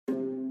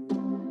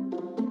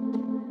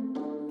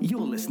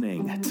You're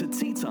listening to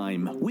Tea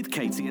Time with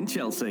Katie and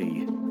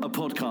Chelsea, a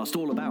podcast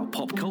all about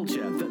pop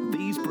culture that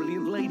these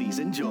brilliant ladies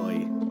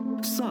enjoy.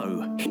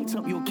 So, heat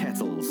up your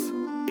kettles.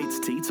 It's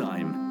tea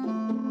time.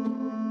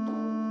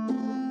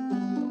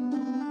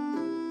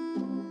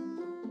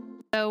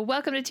 So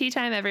welcome to Tea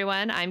Time,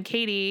 everyone. I'm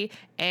Katie,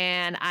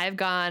 and I've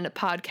gone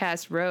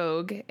podcast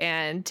rogue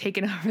and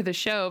taken over the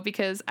show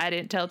because I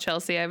didn't tell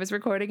Chelsea I was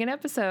recording an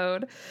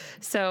episode.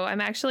 So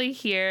I'm actually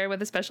here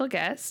with a special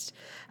guest.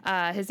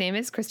 His name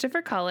is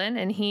Christopher Cullen,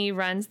 and he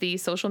runs the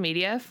social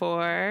media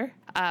for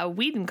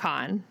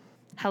WhedonCon.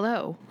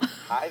 Hello.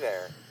 Hi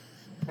there.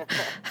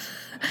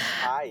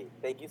 Hi.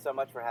 Thank you so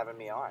much for having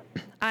me on.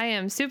 I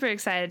am super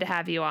excited to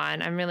have you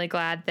on. I'm really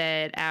glad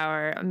that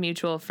our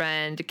mutual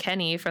friend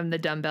Kenny from the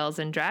Dumbbells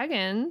and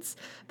Dragons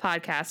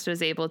podcast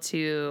was able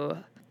to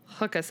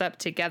hook us up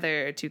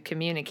together to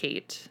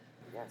communicate.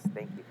 Yes,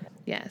 thank you.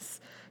 Yes.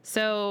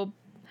 So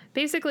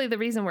basically the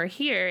reason we're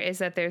here is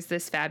that there's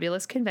this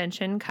fabulous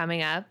convention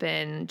coming up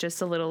in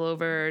just a little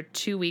over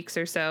 2 weeks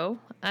or so.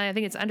 I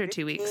think it's under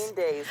 2 weeks. 15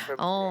 days from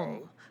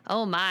today.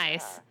 Oh my.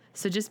 Yeah.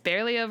 So just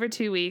barely over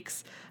 2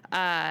 weeks.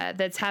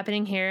 That's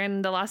happening here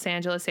in the Los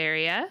Angeles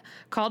area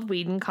called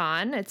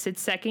WhedonCon. It's its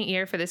second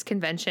year for this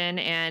convention,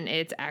 and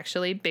it's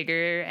actually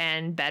bigger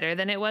and better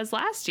than it was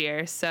last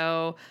year.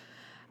 So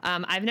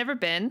I've never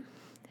been,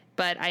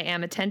 but I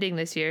am attending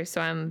this year, so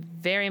I'm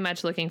very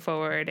much looking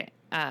forward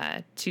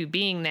to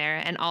being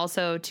there and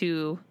also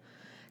to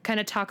kind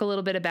of talk a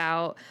little bit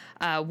about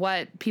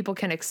what people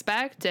can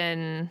expect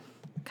and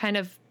kind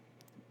of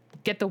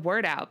get the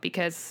word out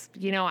because,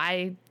 you know,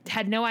 I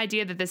had no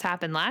idea that this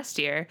happened last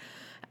year.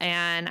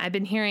 And I've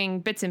been hearing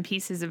bits and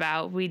pieces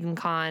about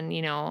WhedonCon,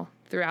 you know,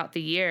 throughout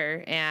the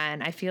year.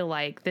 And I feel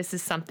like this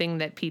is something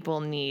that people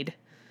need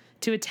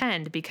to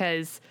attend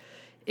because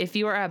if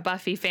you are a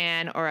Buffy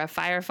fan or a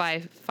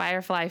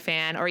Firefly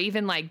fan or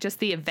even like just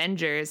the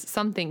Avengers,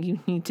 something you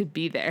need to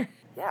be there.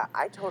 Yeah,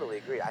 I totally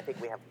agree. I think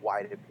we have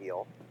wide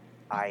appeal.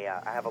 I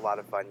have a lot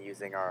of fun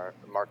using our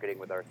marketing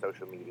with our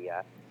social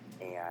media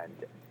and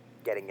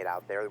getting it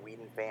out there. The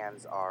Whedon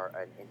fans are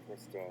an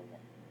interesting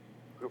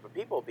group of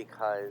people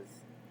because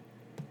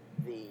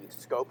the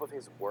scope of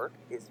his work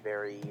is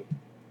very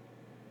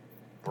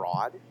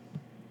broad,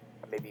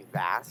 maybe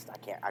vast.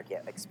 I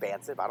can't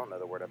expansive. I don't know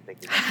the word I'm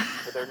thinking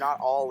of, but they're not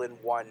all in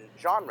one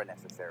genre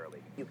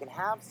necessarily. You can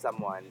have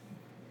someone,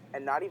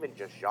 and not even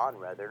just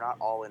genre, they're not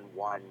all in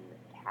one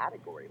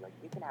category. Like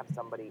you can have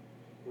somebody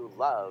who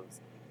loves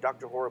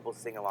Dr. Horrible's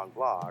Sing-Along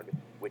Blog,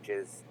 which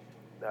is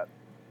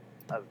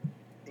a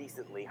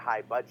decently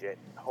high budget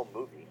home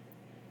movie.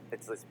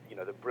 It's this, you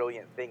know, the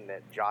brilliant thing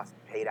that Joss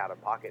paid out of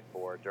pocket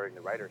for during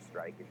the writer's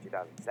strike in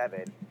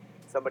 2007.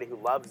 Somebody who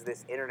loves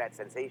this internet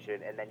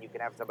sensation, and then you can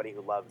have somebody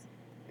who loves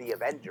The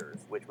Avengers,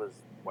 which was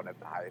one of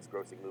the highest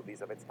grossing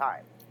movies of its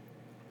time.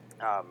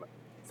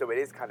 So it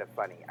is kind of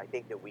funny. I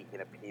think that we can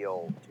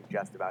appeal to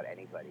just about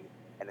anybody,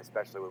 and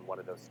especially when one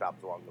of those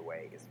stops along the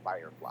way is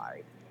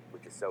Firefly,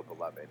 which is so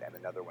beloved, and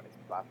another one is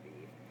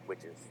Buffy,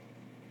 which is...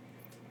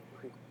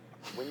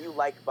 When you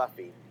like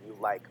Buffy, you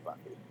like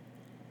Buffy.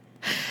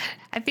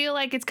 I feel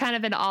like it's kind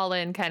of an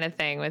all-in kind of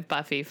thing with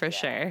Buffy, for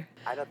sure.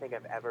 I don't think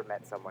I've ever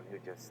met someone who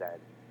just said,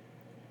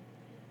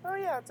 oh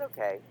yeah, it's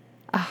okay.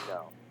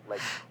 No. Like,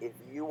 if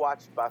you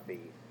watched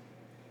Buffy,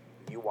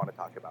 you want to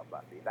talk about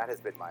Buffy. That has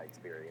been my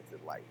experience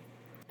in life.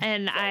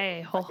 And so,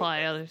 I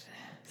wholeheartedly...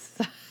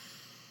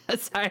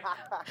 Sorry.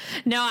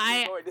 No,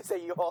 I'm going to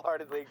say you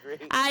wholeheartedly agree.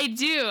 I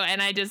do,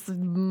 and I just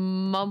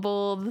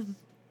mumbled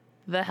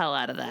the hell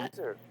out of that.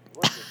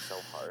 Work is so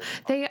hard.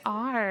 They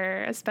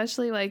are,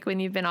 especially like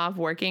when you've been off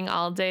working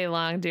all day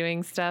long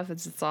doing stuff.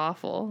 It's just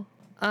awful.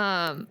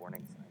 Warning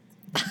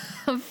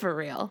signs. For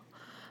real.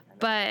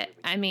 But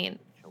I mean,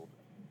 okay,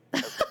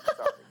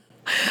 sorry.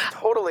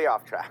 Totally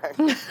off track.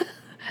 It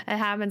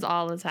happens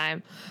all the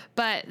time.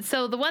 But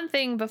so the one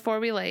thing before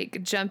we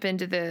like jump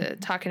into the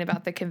talking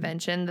about the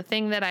convention, the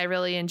thing that I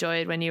really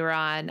enjoyed when you were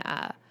on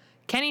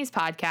Kenny's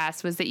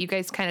podcast was that you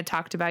guys kind of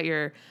talked about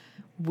your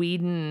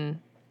Whedon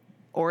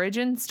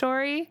origin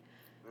story,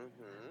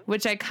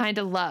 which I kind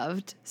of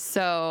loved.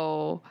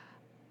 So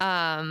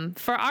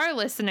for our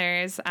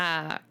listeners,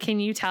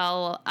 can you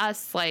tell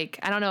us, like,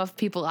 I don't know if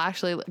people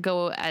actually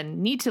go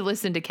and need to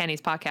listen to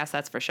Kenny's podcast,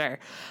 that's for sure.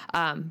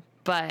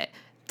 But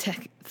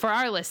for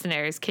our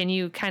listeners, can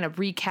you kind of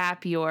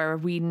recap your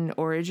Whedon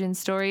origin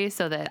story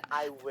so that...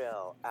 I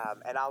will,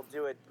 and I'll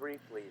do it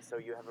briefly so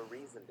you have a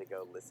reason to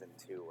go listen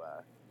to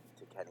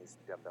Kenny's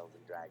Dumbbells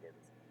and Dragons.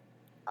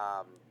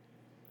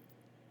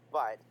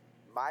 But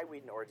my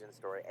Whedon origin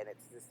story, and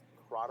it's this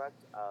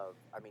product of,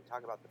 I mean,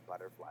 talk about the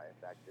butterfly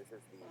effect. This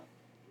is the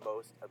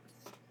most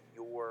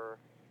obscure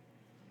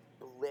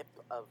blip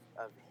of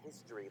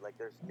history. Like,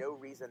 there's no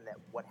reason that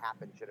what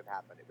happened should have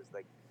happened. It was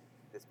like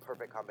this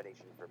perfect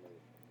combination for me.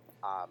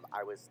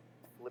 I was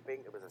flipping,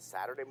 it was a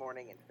Saturday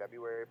morning in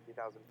February of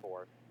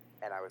 2004,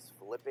 and I was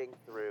flipping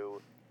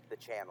through the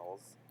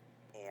channels,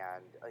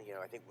 and, you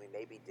know, I think we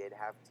maybe did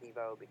have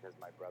TiVo because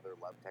my brother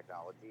loved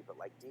technology, but,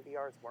 like,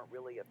 DVRs weren't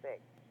really a thing.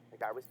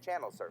 Like I was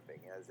channel surfing,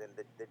 as in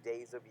the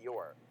days of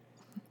yore.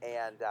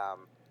 And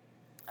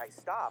I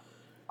stopped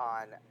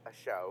on a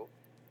show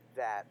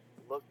that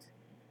looked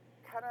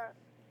kind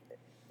of,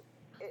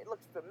 it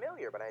looked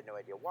familiar, but I had no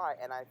idea why.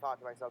 And I thought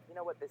to myself, you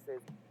know what,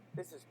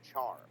 this is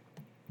Charm.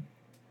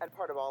 And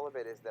part of all of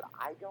it is that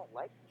I don't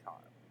like Charm.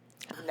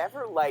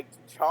 Never liked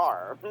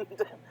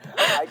Charmed.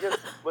 I just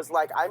was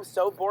like, I'm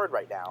so bored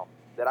right now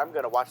that I'm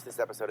going to watch this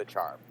episode of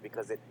Charmed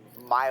because it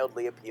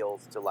mildly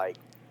appeals to like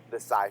the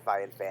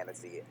sci-fi and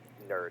fantasy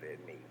nerd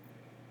in me.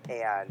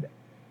 And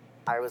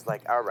I was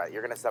like, all right,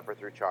 you're going to suffer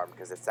through Charmed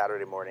because it's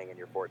Saturday morning and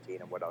you're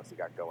 14 and what else you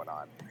got going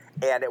on?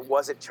 And it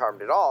wasn't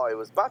Charmed at all. It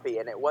was Buffy,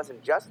 and it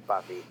wasn't just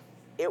Buffy.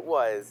 It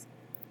was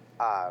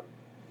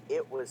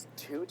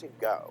 2 to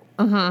Go,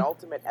 an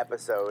ultimate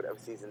episode of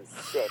season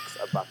 6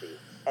 of Buffy.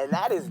 And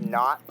that is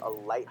not a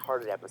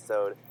lighthearted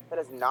episode. That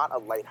is not a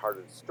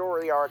lighthearted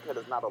story arc. That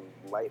is not a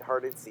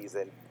lighthearted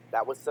season.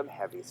 That was some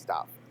heavy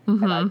stuff.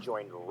 And I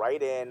joined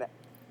right in,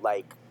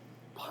 like,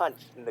 punch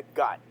in the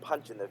gut,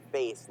 punch in the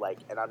face, like,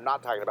 and I'm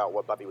not talking about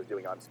what Buffy was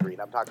doing on screen.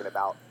 I'm talking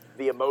about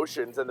the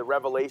emotions and the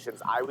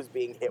revelations I was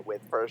being hit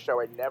with for a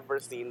show I'd never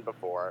seen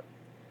before.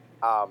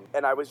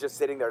 And I was just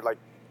sitting there, like,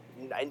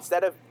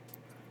 instead of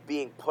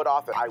being put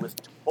off, I was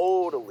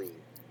totally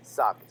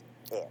sucked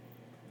in.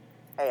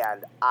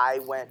 And I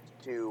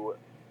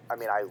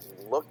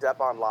looked up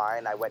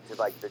online. I went to,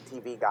 like, the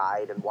TV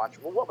guide and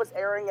watched, well, what was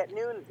airing at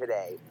noon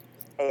today?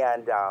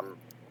 And I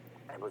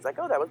was like,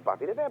 oh, that was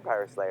Buffy the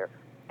Vampire Slayer.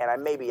 And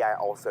I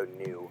also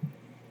knew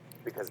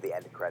because of the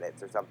end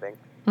credits or something.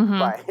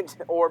 But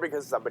or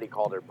because somebody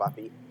called her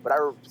Buffy. But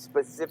I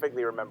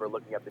specifically remember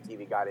looking up the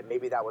TV guide, and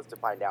maybe that was to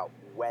find out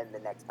when the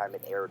next time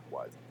it aired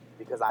was.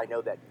 Because I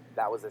know that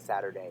was a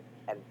Saturday,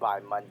 and by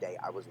Monday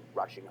I was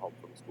rushing home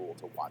from school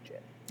to watch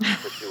it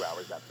for 2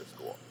 hours after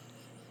school.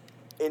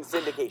 In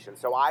syndication.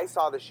 So I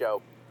saw the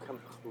show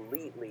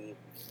completely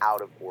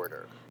out of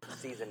order.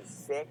 Season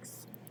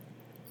 6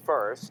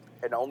 first,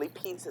 and only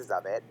pieces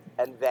of it,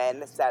 and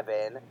then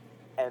 7,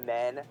 and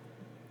then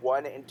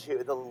 1 and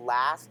 2. The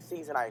last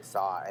season I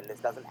saw, and this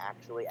doesn't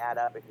actually add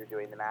up if you're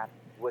doing the math,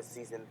 was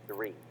season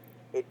 3.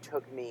 It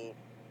took me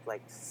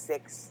like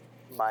 6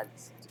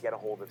 months to get a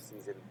hold of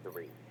season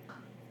 3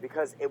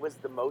 because it was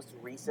the most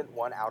recent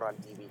one out on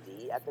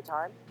DVD at the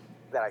time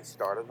that I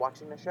started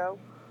watching the show,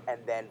 and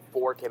then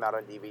 4 came out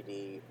on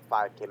DVD,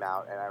 5 came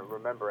out, and I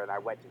remember, and I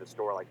went to the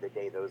store like the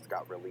day those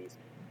got released,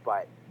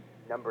 but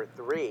number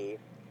 3,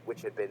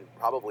 which had been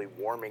probably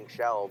warming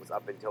shelves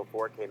up until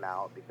 4 came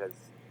out because,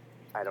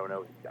 I don't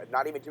know,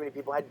 not even too many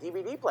people had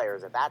DVD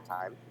players at that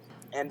time.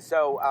 And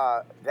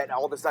so then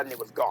all of a sudden it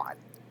was gone.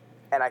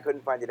 And I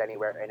couldn't find it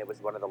anywhere, and it was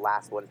one of the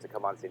last ones to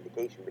come on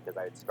syndication because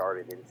I had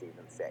started in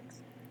season 6.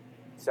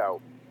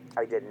 So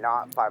I did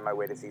not find my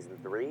way to season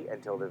 3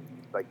 until the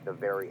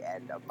very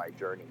end of my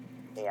journey.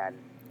 And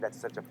that's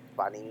such a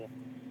funny,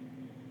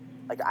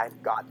 like,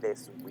 I've got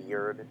this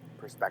weird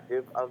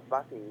perspective of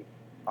Buffy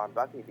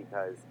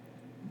because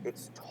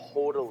it's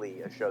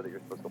totally a show that you're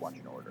supposed to watch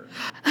in order.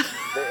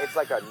 It's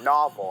like a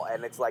novel,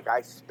 and it's like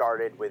I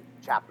started with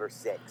chapter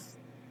 6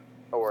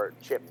 or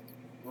chip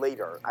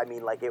later. I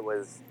mean, like, it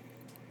was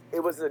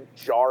a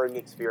jarring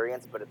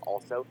experience, but it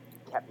also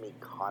kept me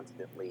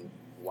constantly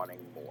wanting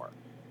more.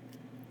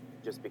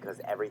 Just because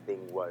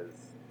everything was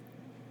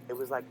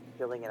like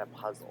filling in a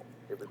puzzle.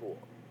 It was cool.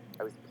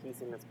 I was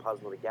piecing this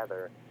puzzle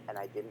together, and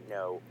I didn't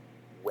know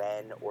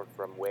when or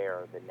from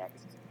where the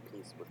next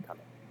piece was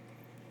coming.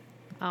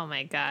 Oh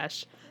my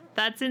gosh.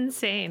 That's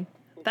insane.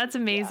 That's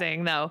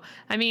amazing, though.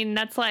 I mean,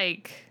 that's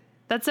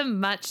a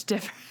much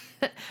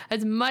different,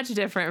 it's much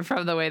different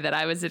from the way that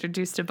I was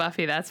introduced to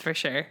Buffy, that's for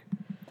sure.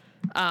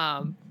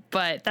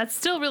 But that's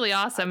still really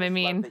awesome. I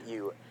mean, that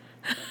you,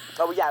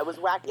 oh yeah, it was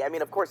wacky. I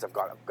mean, of course I've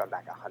gone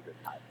back 100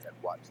 times and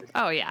watched this.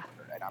 Oh yeah.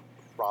 And I'm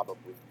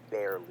probably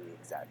barely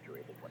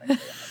exaggerating when I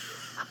say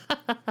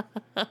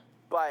 100.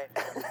 But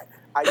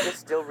I just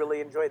still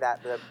really enjoy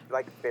that, the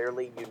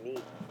fairly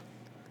unique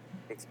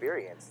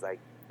experience. Like,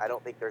 I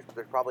don't think there's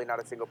probably not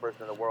a single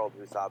person in the world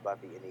who saw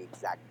Buffy in the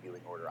exact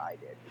viewing order I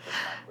did, because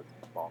that was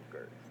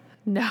bonkers.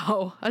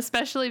 No,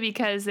 especially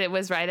because it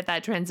was right at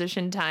that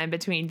transition time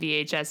between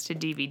VHS to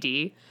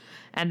DVD,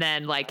 and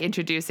then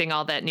introducing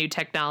all that new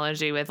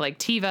technology with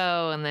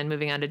TiVo, and then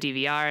moving on to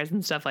DVRs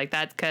and stuff like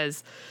that.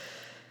 Because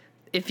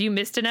if you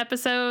missed an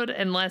episode,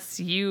 unless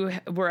you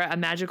were a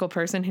magical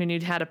person who knew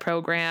how to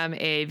program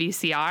a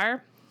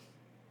VCR,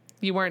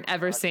 you weren't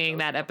ever seeing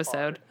that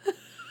episode.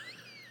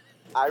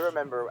 I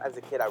remember as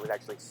a kid, I was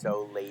actually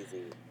so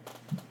lazy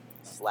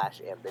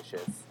 /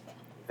 ambitious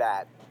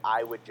that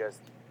I would just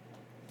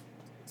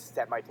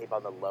set my tape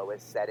on the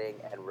lowest setting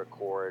and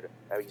record.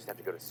 I used to have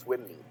to go to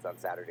swim meets on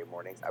Saturday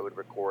mornings. I would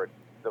record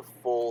the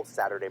full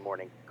Saturday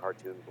morning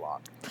cartoon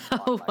block.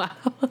 Oh, wow.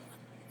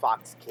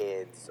 Fox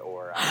Kids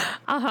or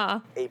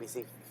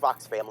ABC,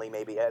 Fox Family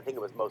maybe. I think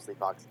it was mostly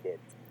Fox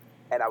Kids.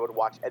 And I would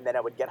watch, and then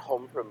I would get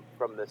home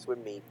from the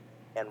swim meet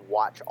and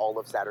watch all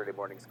of Saturday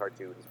morning's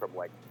cartoons from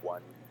 1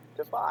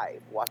 to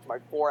 5. Watch my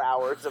 4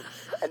 hours of,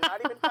 and not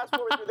even fast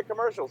forward through the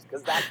commercials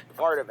because that's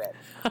part of it.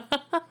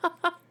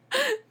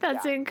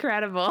 That's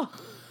incredible.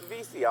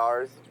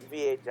 VCRs,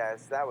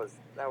 VHS, that was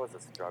a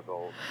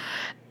struggle.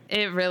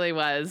 It really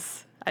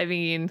was. I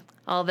mean,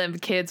 all them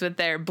kids with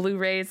their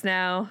Blu-rays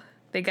now,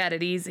 they got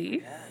it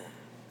easy. Yeah.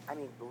 I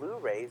mean,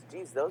 Blu-rays,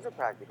 geez, those are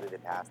practically the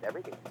past.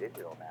 Everything's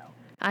digital now.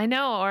 I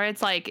know, or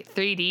it's like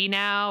 3D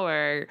now,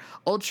 or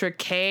Ultra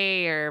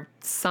K, or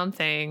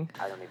something.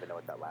 I don't even know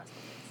what that last one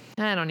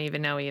is. I don't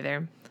even know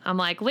either. I'm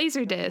like,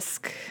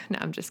 Laserdisc. No,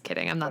 I'm just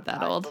kidding. I'm not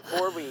that old.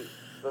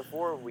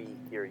 Before we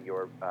hear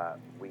your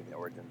Whedon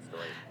origin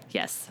story,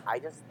 Yes. I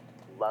just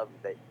love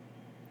that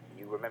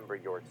you remember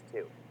yours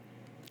too.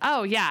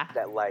 Oh, yeah.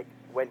 That, like,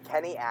 when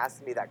Kenny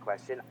asked me that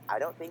question, I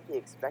don't think he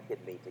expected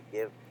me to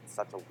give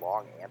such a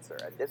long answer.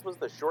 And this was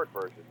the short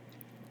version,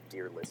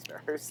 dear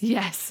listeners.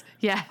 Yes.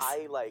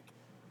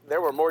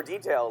 There were more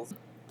details,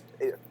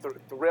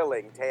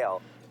 thrilling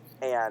tale.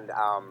 And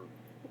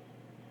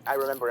I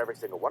remember every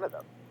single one of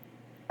them.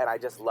 And I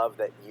just love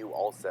that you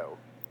also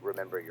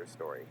remember your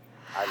story.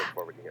 I look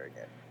forward to hearing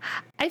it.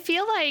 I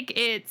feel like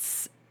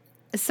it's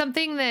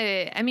something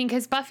that, I mean,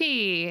 because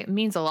Buffy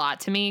means a lot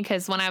to me,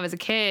 because when I was a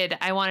kid,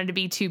 I wanted to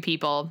be two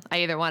people.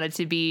 I either wanted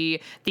to be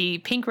the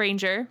Pink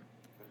Ranger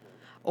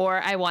or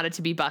I wanted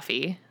to be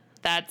Buffy.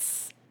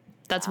 That's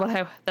what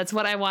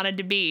I wanted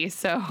to be.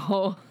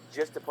 So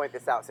just to point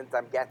this out, since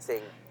I'm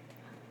guessing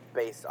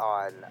based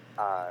on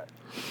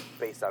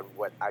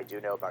what I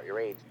do know about your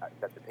age,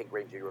 that the Pink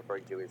Ranger you're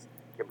referring to is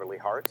Kimberly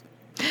Hart.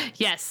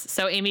 Yes,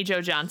 so Amy Jo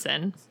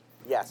Johnson.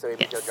 Yeah, so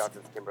Amy Jo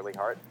Johnson's Kimberly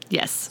Hart.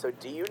 Yes. So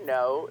do you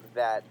know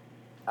that,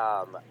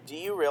 do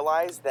you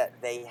realize that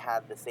they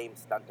have the same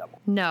stunt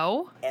double?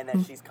 No. And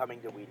that she's coming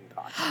to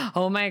WhedonCon.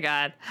 Oh my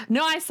God.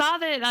 No, I saw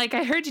that, like,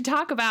 I heard you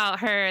talk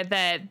about her,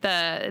 that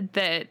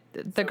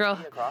the girl.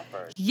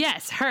 Crawford.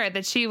 Yes, her,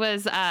 that she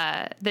was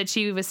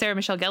Sarah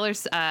Michelle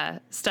Gellar's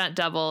stunt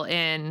double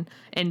in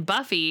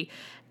Buffy.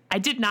 I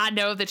did not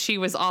know that she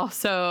was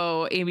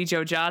also Amy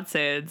Jo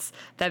Johnson's.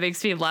 That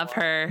makes me love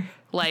her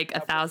like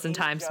 1,000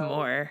 times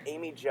more.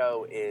 Amy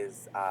Jo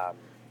is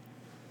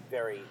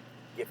very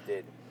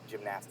gifted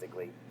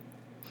gymnastically.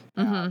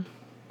 Mm-hmm.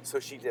 So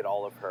she did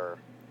all of her,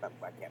 I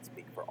can't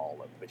speak for all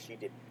of, but she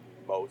did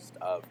most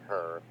of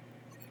her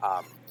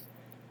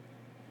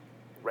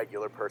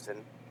regular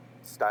person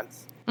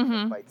stunts,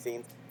 fight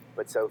scenes.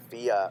 But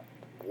Sophia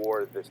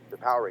wore the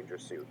Power Ranger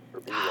suit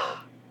for B-roll.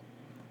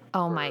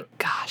 Oh my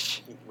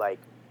gosh. Like,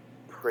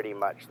 pretty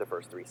much the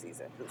first 3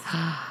 seasons.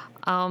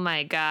 Oh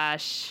my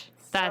gosh.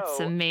 That's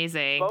So,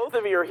 amazing. Both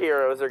of your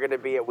heroes are going to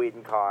be at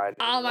WhedonCon.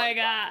 Oh my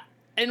God.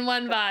 In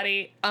one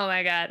body. Oh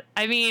my God.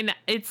 I mean,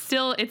 it's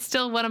still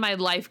one of my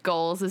life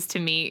goals is to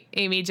meet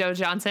Amy Jo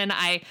Johnson.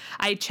 I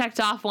checked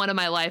off one of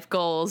my life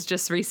goals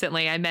just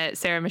recently. I met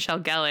Sarah Michelle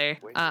Gellar.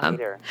 Where'd you meet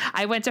her?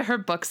 I went to her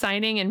book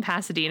signing in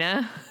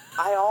Pasadena.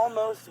 I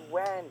almost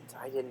went.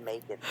 I didn't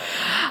make it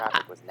though.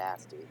 Traffic was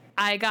nasty.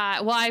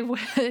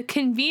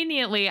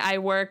 Conveniently, I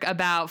work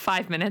about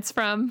 5 minutes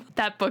from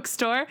that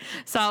bookstore.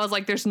 So I was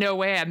like, there's no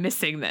way I'm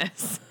missing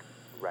this.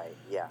 Right,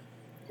 yeah.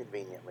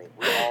 Conveniently.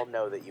 We all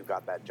know that you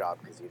got that job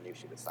because you knew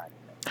she was signing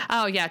it.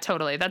 Oh, yeah,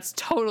 totally. That's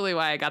totally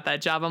why I got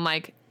that job. I'm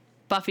like,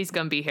 Buffy's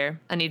going to be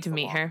here. I need to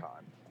meet her.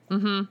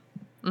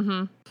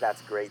 Mm-hmm.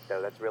 That's great,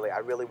 though. I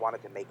really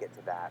wanted to make it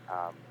to that.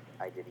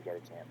 I didn't get a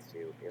chance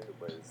to.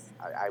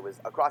 I was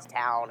across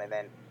town and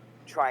then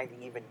trying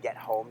to even get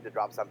home to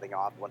drop something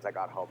off. Once I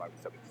got home, I was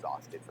so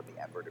exhausted from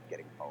the effort of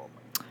getting home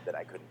that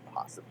I couldn't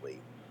possibly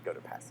go to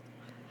Pasadena.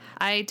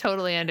 I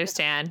totally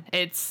understand.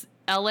 It's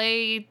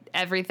LA,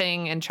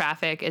 everything in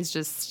traffic is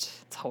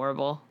just, it's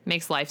horrible.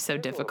 Makes life so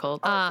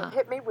difficult. So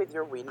hit me with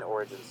your Whedon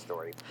origin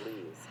story,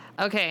 please.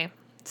 Okay,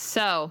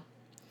 so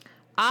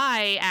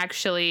I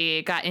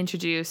actually got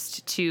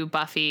introduced to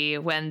Buffy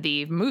when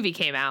the movie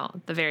came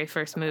out, the very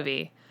first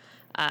movie,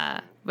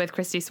 with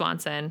Christy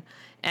Swanson,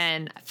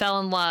 and fell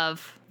in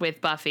love with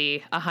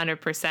Buffy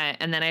 100%.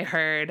 And then I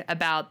heard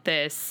about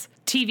this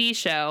TV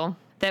show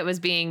that was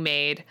being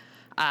made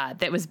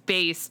that was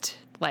based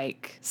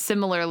like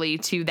similarly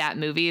to that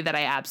movie that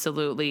I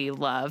absolutely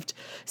loved.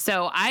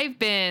 So I've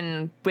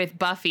been with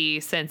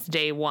Buffy since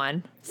day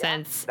one.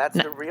 That's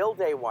the real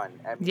day one.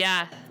 I mean,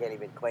 yeah. I can't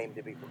even claim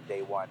to be from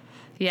day one.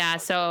 Yeah,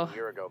 so a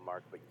year ago,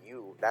 Mark, but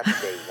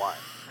that's day one.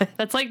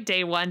 That's like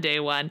day one.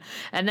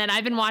 And then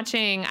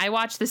I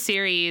watched the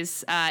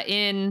series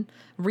in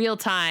real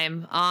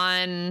time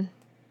on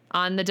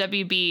the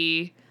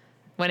WB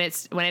when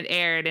it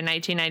aired in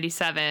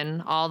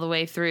 1997 all the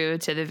way through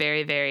to the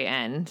very, very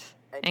end.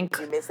 And did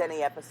you miss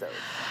any episodes?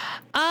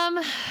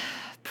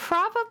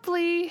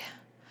 Probably.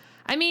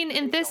 I mean,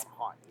 Don't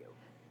haunt you.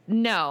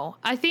 No.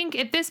 I think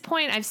at this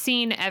point I've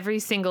seen every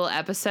single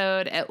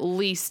episode at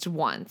least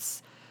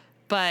once.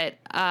 But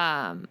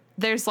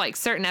there's like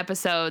certain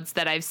episodes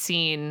that I've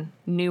seen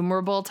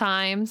numerable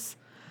times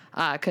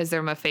because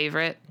they're my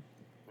favorite.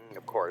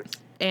 Of course.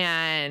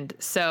 And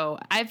so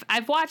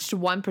I've watched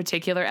one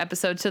particular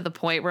episode to the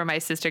point where my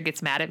sister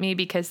gets mad at me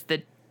because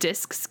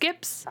disc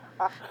skips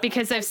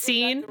because I've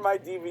seen my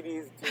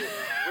DVDs too.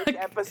 Which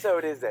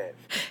episode is it?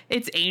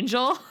 It's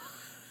Angel.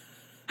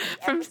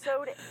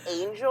 Episode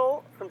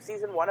Angel from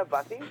season 1 of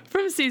Buffy?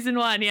 From season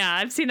 1, yeah.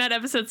 I've seen that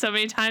episode so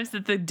many times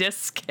that the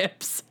disc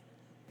skips.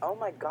 Oh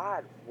my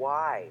God,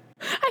 why?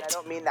 I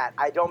don't mean that.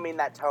 I don't mean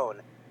that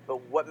tone.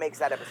 But what makes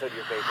that episode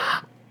your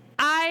favorite?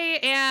 I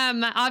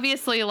am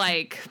obviously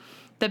like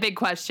the big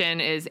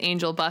question is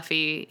Angel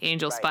Buffy,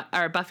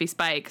 or Buffy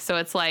Spike. So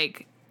it's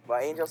like. Well,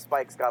 Angel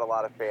Spike's got a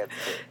lot of fans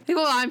too.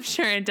 Well, I'm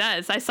sure it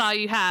does. I saw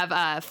you have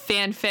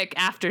fanfic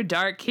after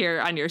dark here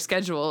on your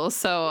schedule,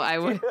 so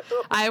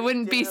I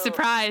wouldn't be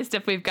surprised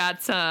if we've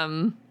got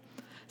some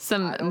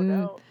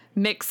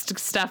mixed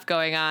stuff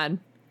going on.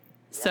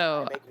 Yeah,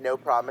 so I make no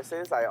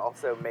promises. I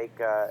also make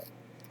no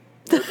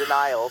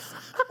denials.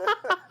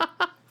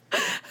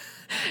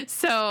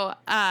 So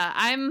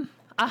I'm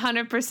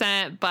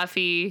 100%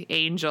 Buffy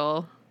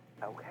Angel.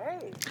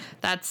 Okay.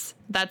 That's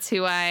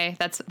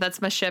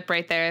my ship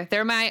right there.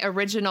 They're my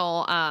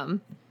original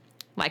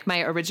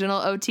my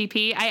original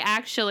OTP. I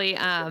actually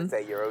I was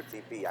gonna say your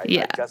OTP.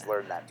 I just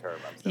learned that term.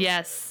 I'm so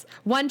yes.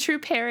 One true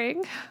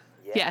pairing.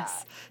 Yeah.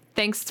 Yes.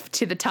 Thanks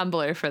to the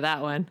Tumblr for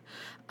that one.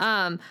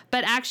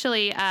 But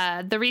actually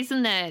the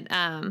reason that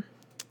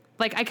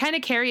I kind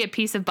of carry a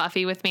piece of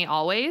Buffy with me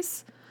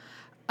always.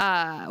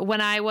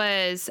 When I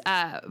was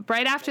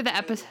right after the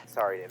episode.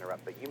 Sorry to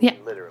interrupt, but you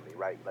mean literally,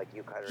 right? Like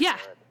you cut her hair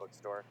at the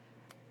bookstore.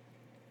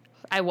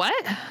 I what?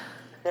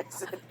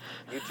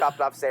 You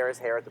chopped off Sarah's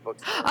hair at the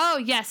bookstore. Oh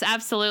yes,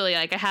 absolutely.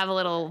 Like I have a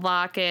little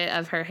locket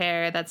of her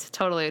hair. That's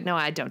totally no.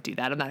 I don't do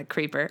that. I'm not a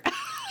creeper.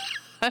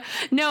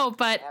 No,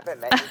 but I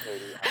haven't met you,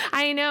 Katie.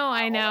 I know. All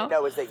I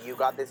know is that you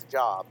got this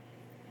job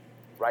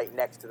right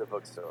next to the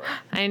bookstore.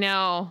 I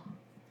know.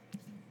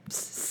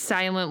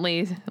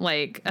 Silently,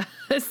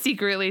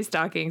 secretly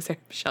stalking Sarah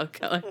Michelle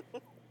Gellar.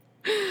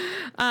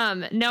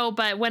 No,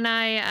 but when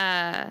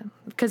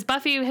because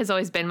Buffy has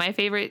always been my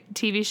favorite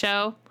TV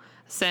show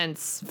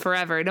since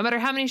forever. No matter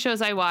how many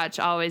shows I watch,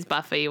 always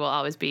Buffy will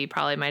always be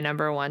probably my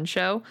number one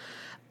show.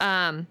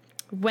 When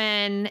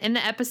in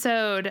the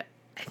episode,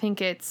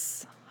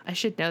 I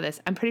should know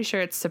this. I'm pretty sure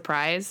it's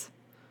Surprise.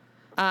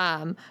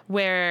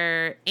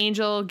 Where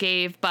Angel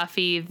gave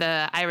Buffy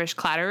the Irish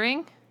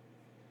clattering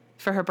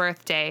for her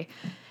birthday,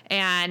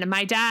 and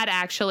my dad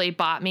actually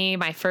bought me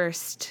my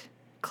first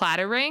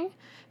clattering.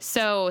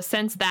 So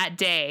since that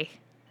day,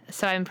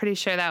 so I'm pretty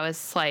sure that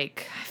was I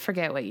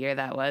forget what year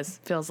that was.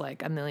 Feels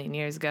like a million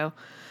years ago.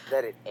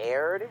 That it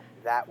aired,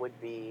 that would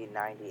be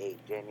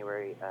 98,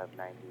 January of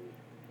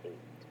 98.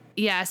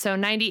 Yeah, so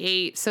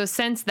 98. So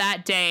since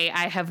that day,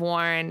 I have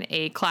worn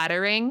a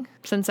clattering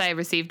since I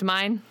received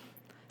mine.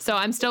 So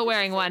I'm still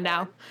wearing one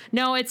now.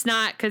 No, it's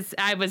not, because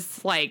I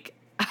was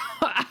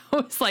I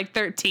was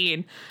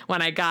 13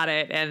 when I got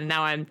it, and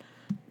now I'm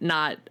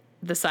not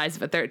the size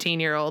of a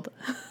 13-year-old.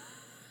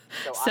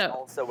 So I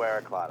also wear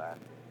a clatta,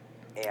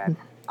 and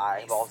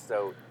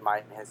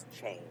mine has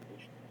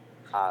changed,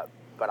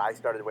 but I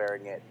started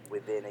wearing it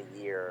within a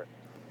year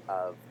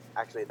of,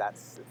 actually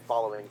that's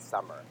following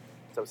summer.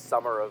 So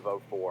summer of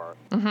 2004,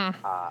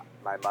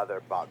 my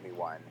mother bought me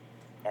one,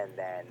 and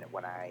then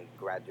when I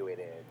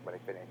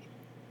finished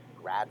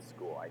grad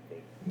school, I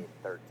think, in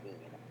 13,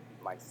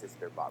 my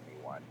sister bought me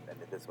one, and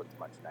this one's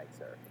much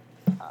nicer.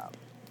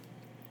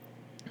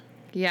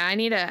 Yeah, I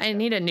need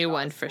a new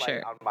one for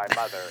sure. On my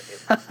mother,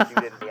 she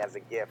didn't me as a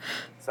gift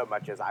so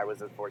much as I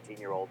was a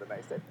 14-year-old, and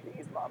I said,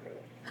 "Please, mommy,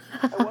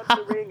 I want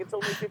the ring. It's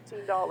only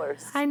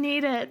 $15." I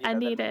need it. And, I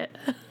need it.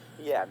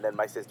 Yeah, and then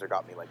my sister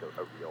got me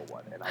a real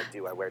one, and I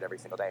wear it every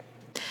single day.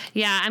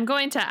 Yeah, I'm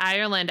going to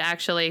Ireland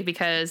actually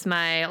because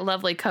my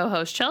lovely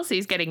co-host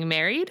Chelsea's getting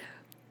married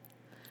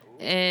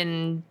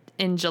in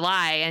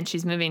July, and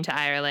she's moving to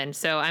Ireland.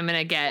 So I'm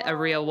gonna get a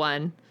real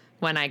one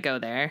when I go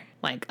there,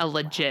 a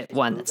legit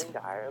one. Moving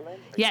to Ireland?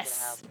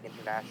 Yes. You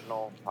gonna have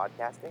international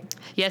podcasting?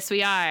 Yes,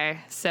 we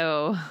are.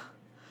 So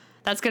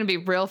that's gonna be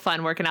real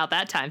fun working out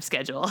that time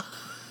schedule.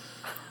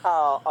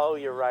 Oh,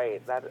 you're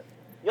right.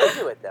 You'll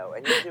do it though,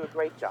 and you'll do a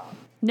great job.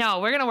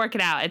 No, we're gonna work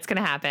it out. It's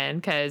gonna happen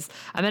because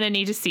I'm gonna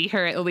need to see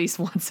her at least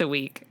once a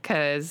week.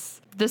 Because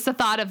the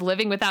thought of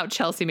living without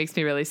Chelsea makes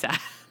me really sad.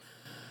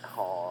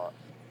 Aw.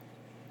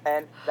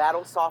 And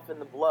that'll soften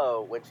the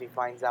blow when she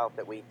finds out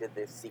that we did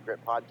this secret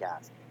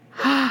podcast.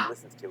 When she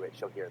listens to it,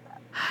 she'll hear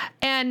that.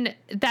 And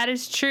that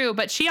is true,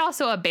 but she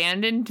also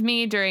abandoned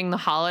me during the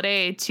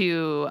holiday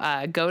to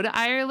go to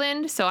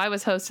Ireland. So I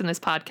was hosting this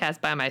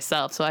podcast by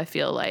myself. So I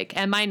feel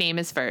and my name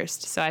is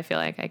first. So I feel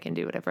like I can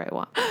do whatever I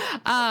want.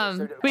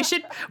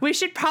 We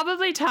should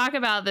probably talk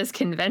about this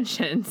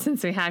convention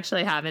since we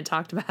actually haven't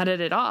talked about it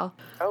at all.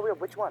 Oh,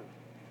 which one?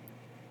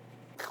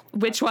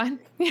 Which one?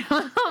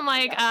 I'm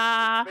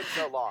It's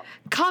been so long.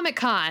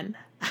 Comic-Con.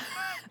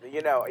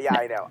 Yeah,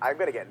 I know. I'm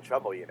gonna get in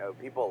trouble.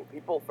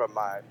 People from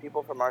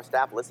our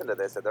staff listen to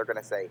this, and they're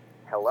gonna say,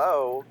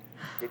 "Hello,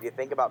 did you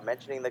think about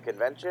mentioning the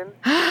convention?"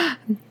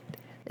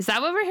 Is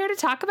that what we're here to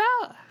talk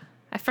about?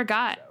 I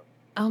forgot.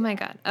 Oh my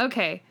god.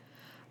 Okay.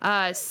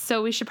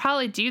 So we should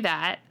probably do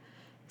that.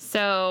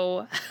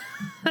 So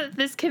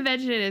this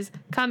convention is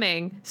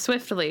coming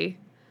swiftly.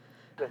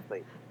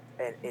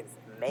 And it's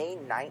May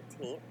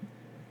 19th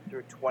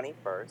through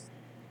 21st.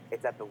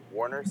 It's at the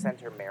Warner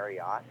Center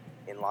Marriott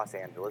in Los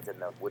Angeles in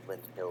the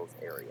Woodland Hills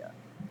area.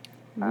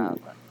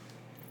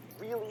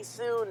 Really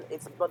soon,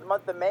 it's the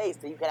month of May,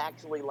 so you can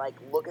actually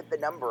look at the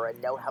number and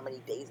know how many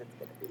days it's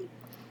going to be.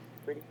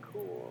 Pretty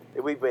cool.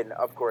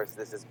 Of course,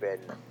 this has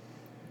been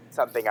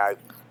something I've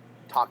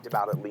talked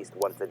about at least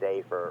once a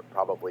day for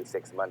probably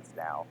 6 months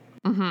now.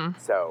 Mm-hmm.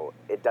 So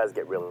it does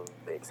get really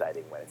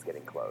exciting when it's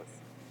getting close.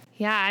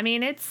 Yeah, I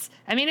mean it's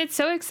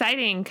so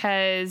exciting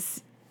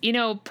because,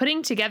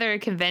 putting together a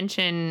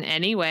convention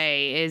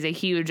anyway is a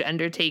huge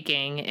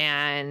undertaking,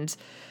 and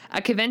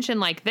a convention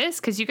like this,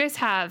 because you guys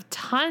have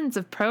tons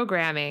of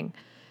programming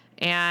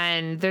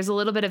and there's a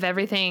little bit of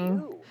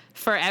everything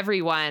for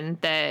everyone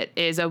that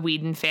is a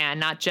Whedon fan,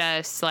 not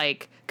just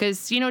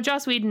because,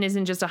 Joss Whedon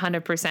isn't just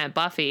 100%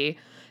 Buffy.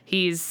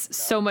 He's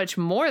so much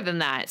more than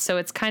that. So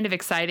it's kind of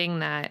exciting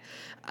that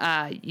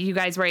you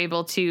guys were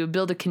able to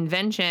build a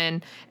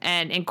convention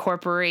and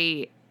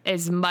incorporate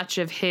as much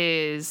of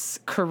his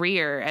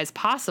career as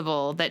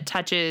possible that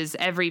touches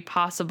every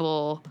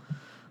possible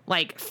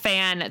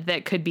fan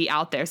that could be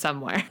out there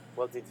somewhere.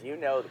 Well, did you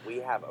know that we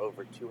have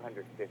over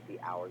 250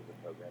 hours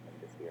of programming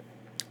this year?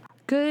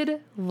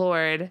 Good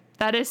Lord.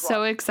 That is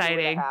so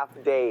exciting.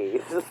 2.5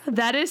 days.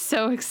 That is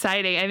so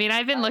exciting. I mean,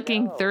 I've been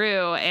looking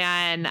through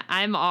and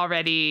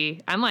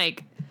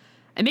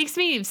it makes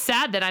me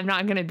sad that I'm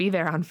not going to be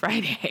there on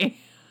Friday.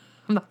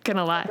 I'm not going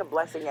to lie. It's like a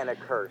blessing and a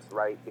curse,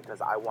 right? Because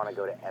I want to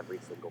go to every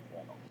single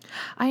panel.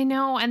 I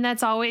know. And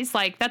that's always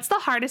that's the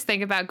hardest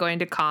thing about going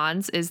to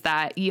cons is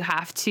that you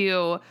have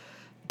to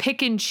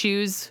pick and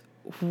choose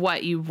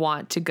what you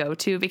want to go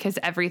to because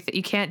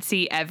you can't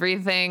see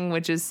everything,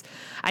 which is,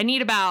 I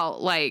need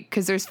about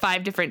because there's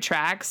 5 different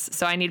tracks.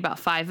 So I need about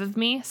 5 of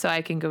me so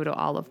I can go to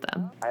all of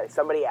them.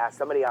 Somebody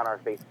on our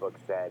Facebook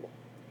said,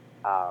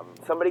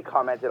 somebody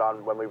commented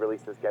on when we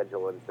released the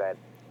schedule and said,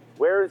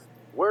 where's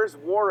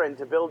Warren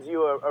to build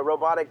you a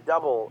robotic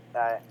double?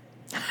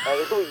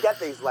 We get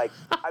these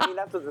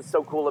that's what's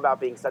so cool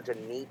about being such a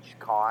niche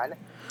con.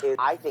 Is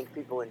I think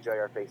people enjoy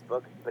our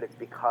Facebook, but it's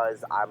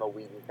because I'm a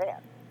Whedon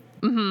fan.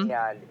 Mm-hmm.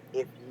 And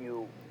if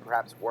you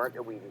perhaps weren't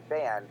a Whedon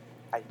fan,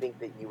 I think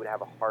that you would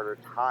have a harder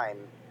time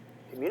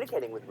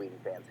communicating with Whedon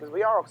fans because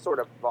we are sort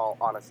of all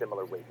on a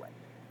similar wavelength.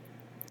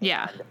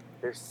 Yeah. And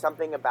there's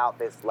something about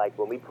this,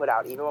 when we put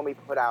out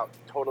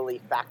totally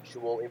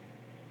factual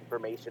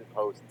information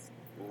posts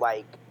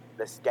like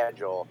the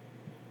schedule,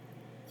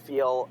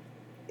 feel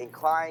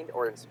inclined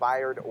or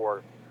inspired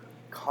or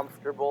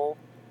comfortable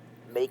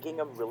making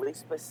a really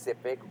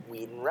specific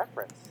Whedon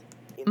reference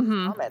in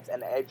the comments,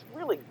 and it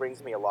really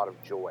brings me a lot of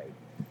joy.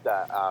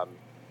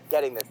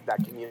 Getting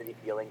that community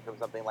feeling from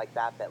something like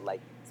that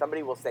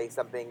somebody will say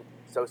something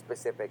so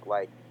specific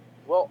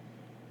well,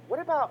 what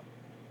about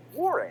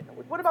Warren?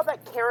 What about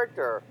that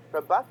character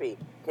from Buffy?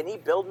 Can he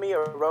build me a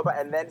robot?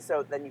 And then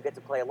you get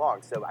to play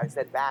along. So I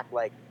said back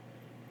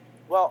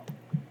well,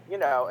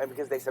 and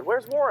because they said,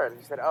 where's Warren?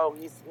 He said, oh,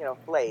 he's,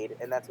 flayed.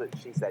 And that's what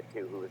she said,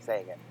 too, who was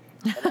saying it.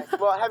 And I said,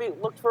 well, have you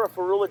looked for a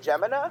Ferula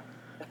Gemina?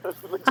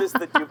 Which is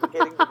the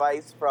duplicating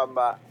device from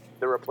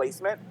The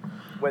Replacement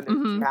when there's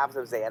 2 halves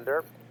of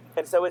Xander.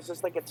 And so it's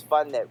just it's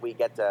fun that we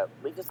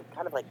just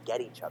kind of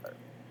get each other.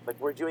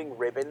 We're doing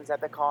ribbons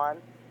at the con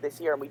this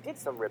year, and we did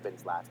some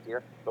ribbons last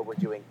year, but we're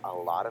doing a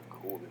lot of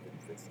cool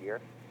ribbons this year.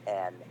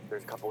 And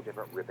there's a couple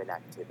different ribbon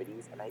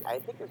activities, and I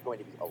think there's going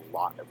to be a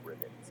lot of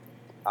ribbons.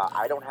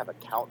 I don't have a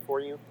count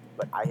for you,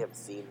 but I have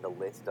seen the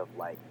list of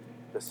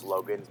the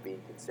slogans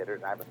being considered,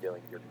 and I have a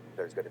feeling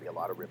there's going to be a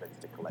lot of ribbons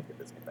to collect at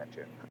this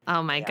convention.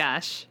 Oh my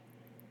gosh.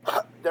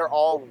 They're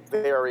all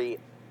very,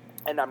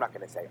 and I'm not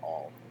going to say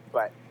all,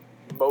 but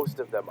most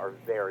of them are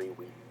very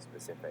Whedon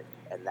specific,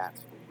 and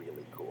that's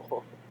really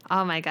cool.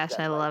 Oh my gosh,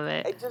 I love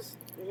it.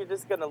 You're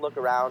just going to look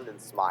around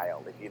and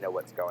smile if you know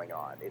what's going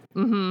on.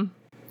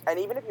 And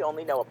even if you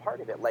only know a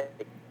part of it,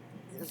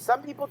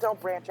 some people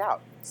don't branch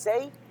out.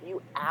 Say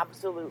you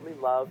absolutely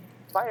love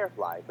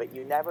Firefly, but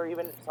you never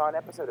even saw an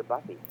episode of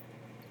Buffy.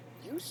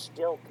 You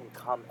still can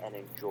come and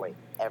enjoy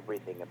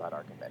everything about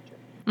our convention.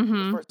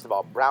 Mm-hmm. First of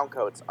all,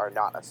 browncoats are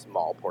not a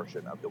small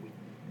portion of the Whedon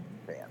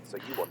fans, so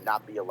you will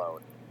not be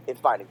alone in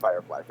finding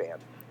Firefly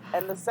fans.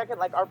 And the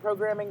second, our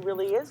programming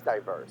really is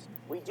diverse.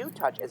 We do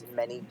touch as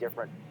many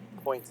different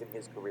points in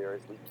his career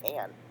as we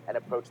can and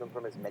approach them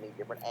from as many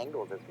different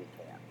angles as we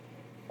can.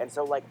 And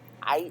so,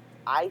 I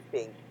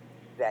think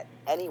that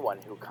anyone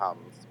who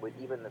comes with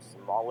even the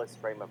smallest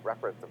frame of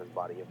reference of his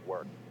body of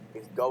work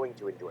is going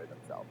to enjoy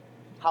themselves.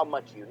 How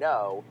much you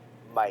know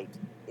might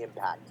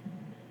impact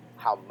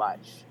how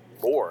much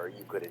more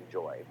you could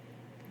enjoy.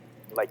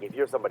 If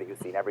you're somebody who's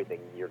seen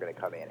everything, you're going to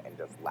come in and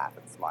just laugh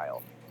and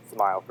smile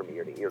from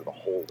ear to ear the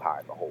whole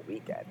time, the whole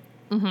weekend.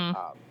 Mm-hmm.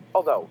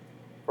 Although,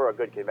 for a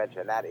good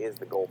convention, that is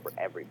the goal for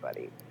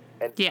everybody.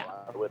 And so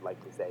I would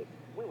like to say,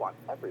 we want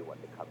everyone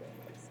to come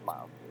in and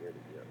smile from ear to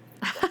ear.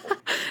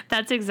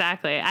 That's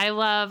exactly.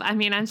 I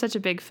mean, I'm such a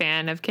big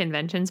fan of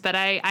conventions, but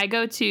I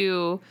go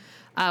to,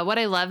 what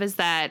I love is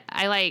that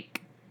I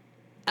like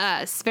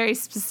very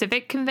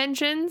specific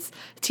conventions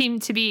seem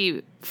to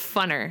be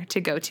funner to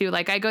go to.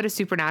 Like I go to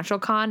Supernatural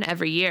Con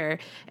every year,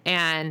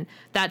 and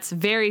that's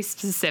very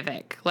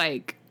specific.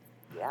 Like,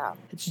 Yeah.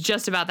 it's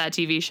just about that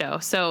TV show.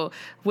 So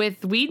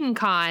with Whedon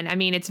Con, I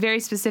mean, it's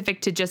very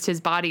specific to just his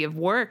body of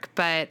work,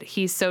 but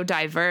he's so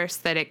diverse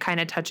that it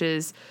kind of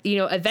touches,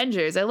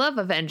 Avengers. I love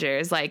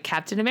Avengers, like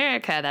Captain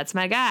America. That's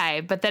my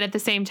guy. But then at the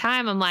same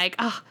time, I'm like,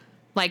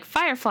 like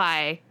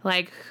Firefly,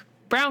 like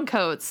Brown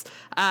Coats,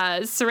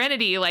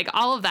 Serenity, like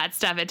all of that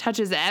stuff. It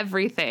touches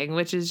everything,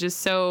 which is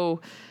just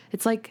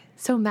it's like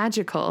so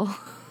magical.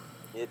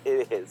 It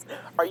is.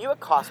 Are you a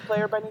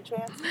cosplayer by any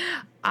chance?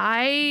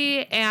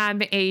 I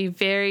am a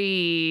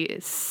very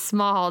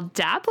small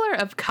dabbler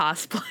of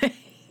cosplay.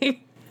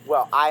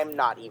 Well, I'm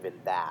not even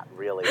that,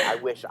 really. I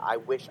wish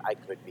I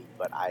could be,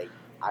 but I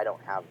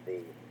don't have the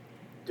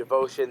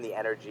devotion, the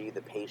energy,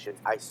 the patience.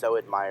 I so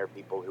admire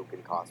people who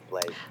can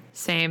cosplay.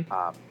 Same.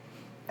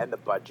 And the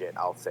budget,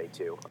 I'll say,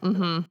 too.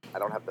 Mm-hmm. I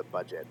don't have the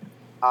budget.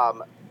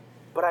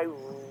 But I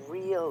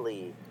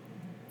really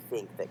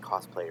think that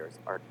cosplayers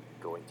are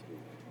going to,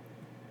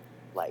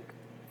 like,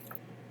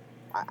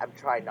 I'm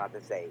trying not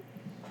to say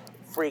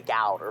freak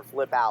out or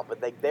flip out, but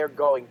they're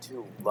going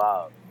to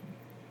love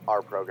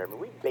our program.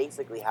 We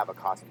basically have a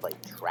cosplay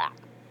track.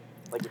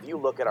 Like, if you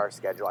look at our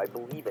schedule, I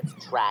believe it's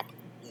track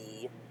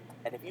E,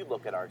 and if you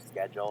look at our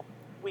schedule,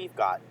 we've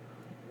got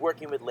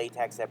working with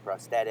latex and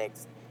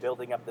prosthetics,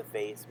 building up the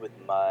face with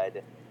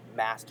mud,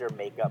 master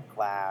makeup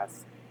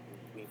class.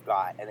 We've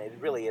got, and it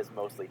really is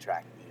mostly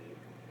track E,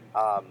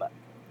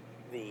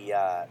 the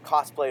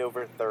cosplay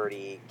over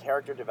 30,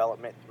 character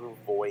development through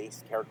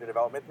voice, character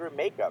development through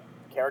makeup,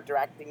 character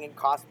acting and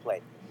cosplay.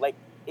 Like,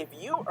 if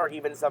you are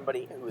even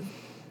somebody who's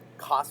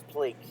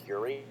cosplay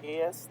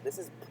curious, this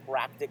is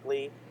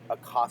practically a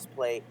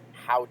cosplay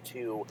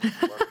how-to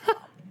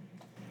workshop.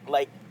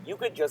 Like, you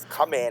could just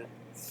come in,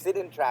 sit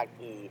in track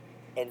E,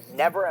 and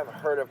never have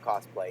heard of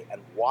cosplay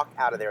and walk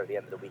out of there at the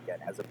end of the weekend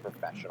as a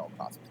professional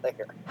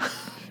cosplayer.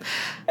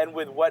 And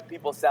with what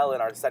people sell in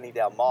our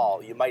Sunnydale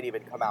Mall, you might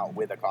even come out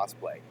with a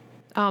cosplay.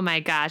 Oh my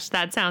gosh,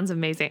 that sounds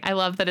amazing. I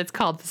love that it's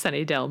called the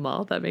Sunnydale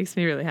Mall. That makes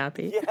me really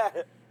happy.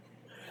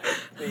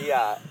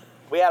 Yeah.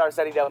 We had our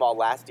Sunnydale Mall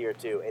last year,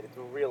 too, and it's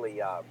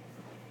really,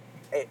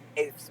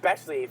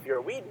 especially if you're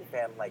a Whedon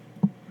fan, like,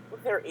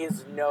 there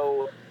is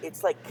no,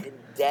 it's like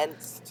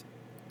condensed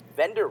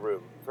vendor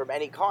room from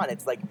any con.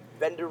 It's like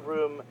vendor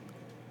room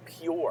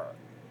pure.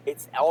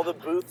 It's all the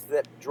booths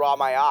that draw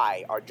my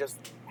eye are just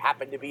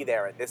happen to be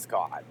there at this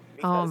con.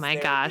 Oh my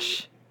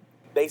gosh.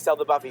 They sell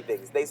the Buffy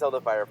things. They sell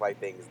the Firefly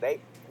things.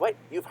 What?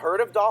 You've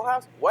heard of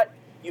Dollhouse? What?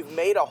 You've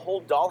made a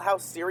whole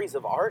Dollhouse series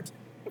of art?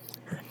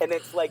 And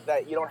it's like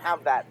that. You don't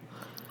have that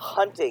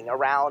hunting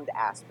around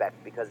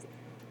aspect because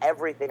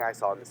everything I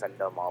saw in the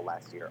Sunnydale Mall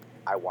last year,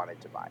 I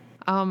wanted to buy.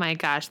 Oh my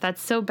gosh,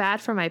 that's so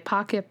bad for my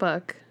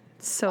pocketbook.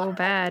 So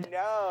bad.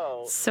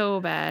 No. So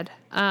bad.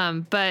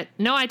 But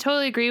no, I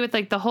totally agree with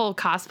like the whole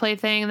cosplay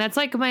thing. That's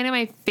like one of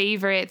my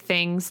favorite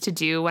things to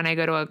do when I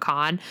go to a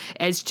con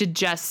is to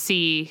just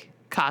see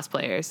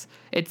cosplayers.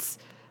 It's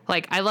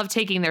like I love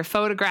taking their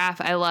photograph.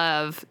 I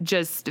love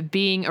just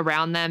being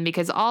around them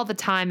because all the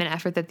time and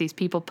effort that these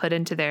people put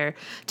into their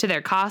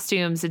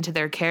costumes, into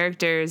their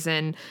characters,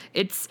 and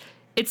it's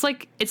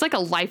like a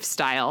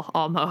lifestyle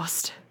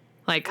almost.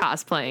 Like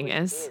cosplaying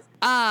is.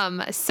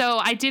 So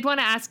I did want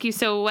to ask you,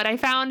 so what I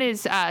found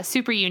is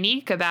super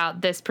unique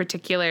about this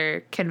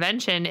particular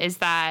convention is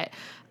that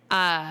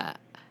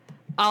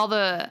all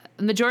the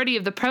majority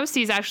of the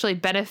proceeds actually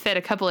benefit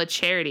a couple of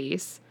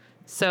charities.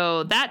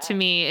 So that to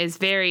me is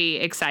very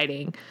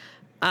exciting.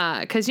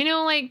 Because,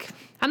 like,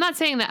 I'm not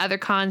saying that other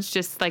cons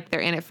just like they're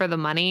in it for the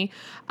money.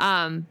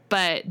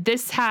 But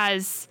this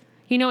has...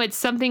 it's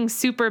something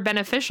super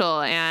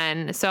beneficial.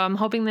 And so I'm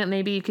hoping that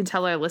maybe you can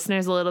tell our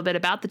listeners a little bit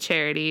about the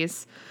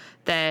charities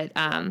that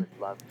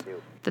love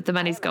to. That the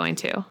money's going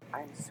to.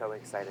 I'm so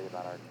excited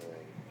about our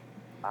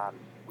charity.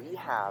 We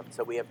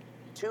have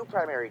two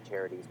primary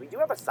charities. We do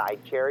have a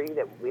side charity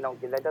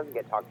that doesn't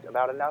get talked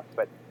about enough,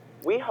 but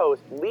we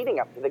host, leading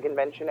up to the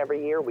convention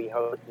every year, we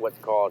host what's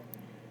called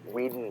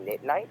Whedon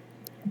Knit Night.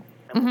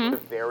 And we go to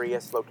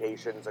various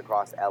locations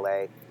across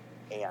LA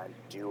and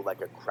do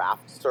like a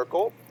craft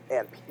circle.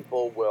 And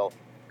people will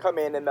come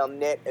in and they'll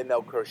knit and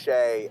they'll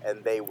crochet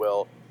and they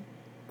will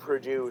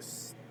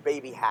produce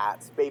baby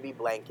hats, baby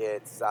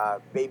blankets,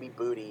 baby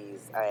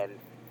booties, and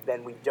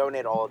then we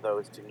donate all of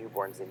those to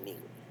newborns in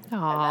need.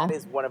 Aww. And that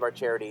is one of our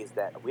charities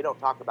that we don't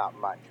talk about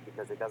much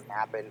because it doesn't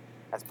happen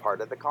as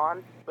part of the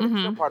con, but it's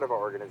still part of our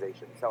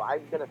organization. So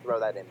I'm going to throw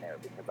that in there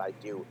because I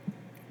do,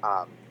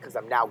 because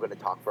I'm now going to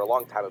talk for a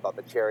long time about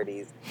the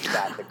charities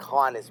that the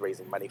con is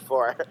raising money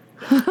for.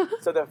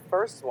 So the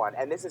first one,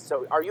 and this is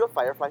are you a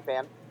Firefly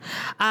fan?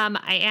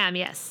 I am,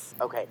 yes.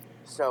 Okay,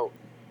 so,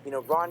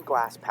 Ron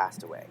Glass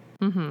passed away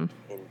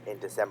in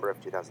December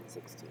of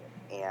 2016,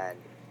 and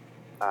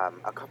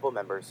a couple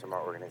members from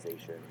our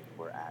organization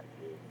were at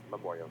his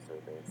memorial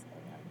service,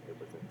 and it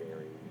was a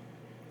very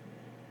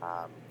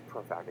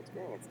profound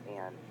experience.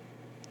 And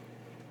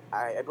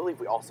I believe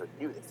we also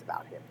knew this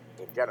about him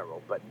in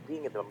general, but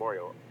being at the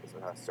memorial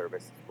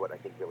service is what I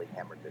think really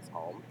hammered this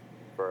home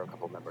for a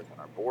couple members on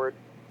our board.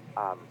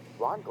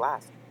 Ron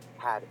Glass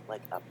had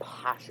like a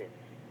passion,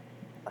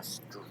 a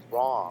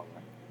strong,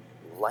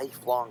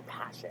 lifelong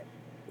passion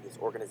in his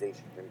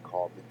organization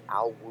called the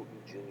Al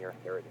Wooten Jr.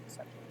 Heritage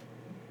Center,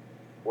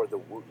 or the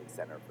Wooten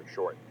Center for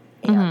short.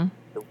 And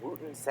the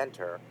Wooten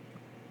Center,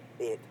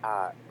 it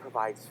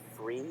provides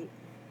free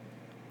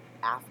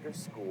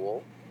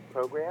after-school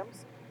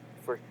programs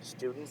for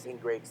students in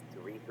grades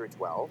 3 through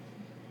 12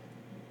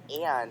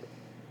 and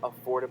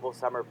affordable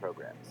summer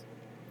programs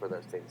for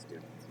those same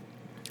students.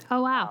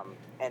 Oh, wow.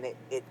 And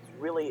it's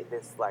really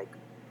this like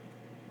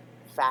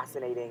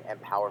fascinating and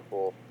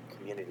powerful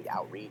community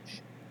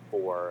outreach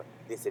for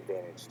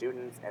disadvantaged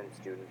students and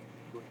students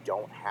who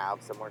don't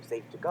have somewhere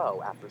safe to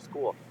go after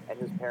school and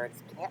whose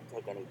parents can't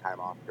take any time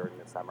off during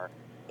the summer.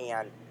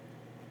 And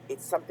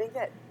it's something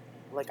that,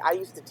 like, I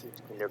used to teach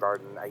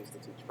kindergarten, I used to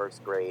teach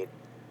first grade.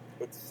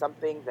 It's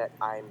something that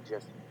I'm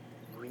just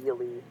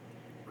really,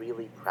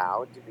 really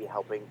proud to be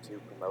helping to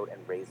promote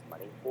and raise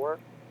money for,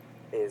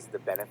 is the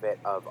benefit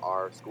of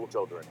our school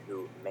children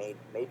who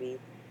maybe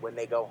when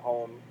they go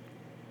home,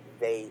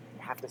 they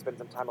have to spend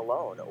some time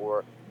alone,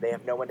 or they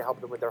have no one to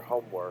help them with their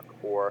homework,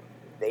 or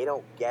they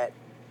don't get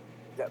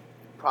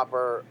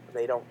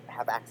they don't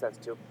have access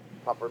to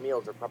proper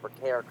meals or proper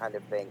care kind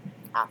of thing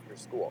after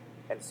school.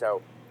 And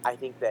so I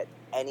think that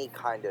any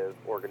kind of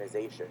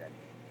organization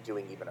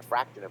doing even a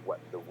fraction of what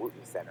the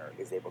Wooten Center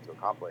is able to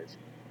accomplish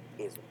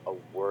is a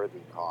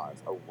worthy cause,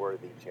 a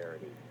worthy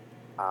charity.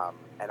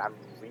 And I'm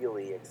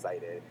really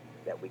excited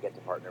that we get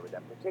to partner with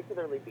them,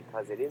 particularly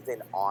because it is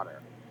in honor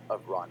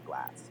of Ron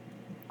Glass.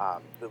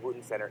 The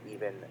Wooten Center,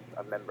 even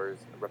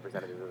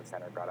representatives of the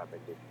center got up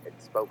and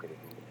spoke at his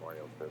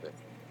memorial service.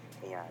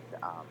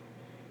 And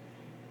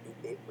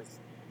it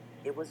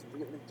was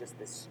really just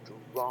this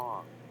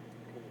strong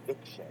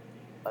conviction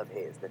of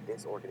his that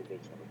this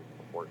organization was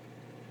important.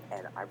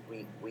 And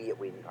we at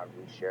WheatonCon,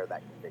 we share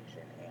that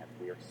conviction, and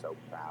we are so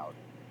proud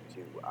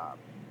to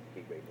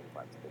be raising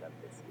funds for them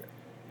this year.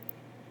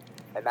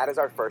 And that is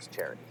our first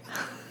charity.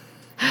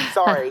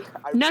 Sorry.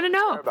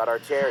 No. About our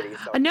charities.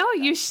 So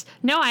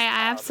I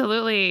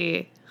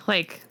absolutely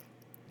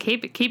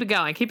keep it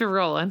going, keep it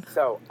rolling.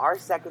 So our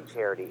second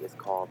charity is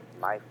called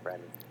My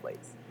Friend's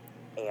Place,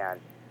 and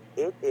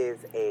it is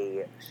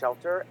a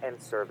shelter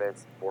and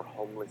service for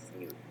homeless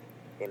youth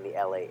in the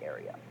LA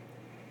area.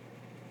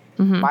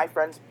 My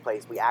Friend's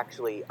Place, we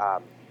actually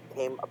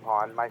came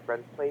upon My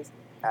Friend's Place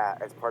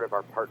as part of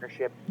our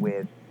partnership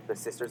with the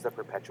Sisters of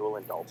Perpetual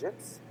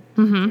Indulgence.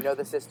 Do you know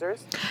the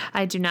sisters?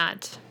 I do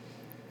not.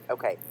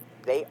 Okay.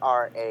 They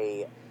are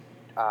a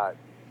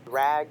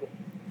drag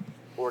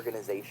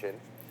organization.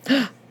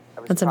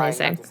 That's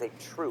amazing. Not to say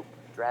troupe.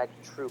 Drag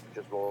troupe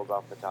just rolls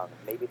off the tongue.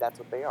 Maybe that's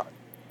what they are.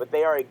 But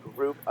they are a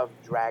group of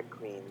drag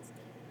queens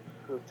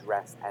who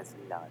dress as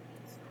nuns.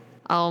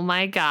 Oh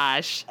my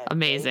gosh. And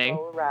amazing. They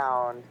go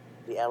around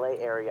the LA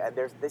area, and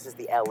this is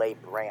the LA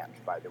branch,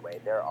 by the way.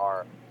 There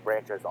are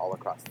branches all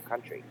across the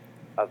country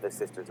of the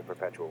Sisters of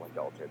Perpetual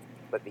Indulgence.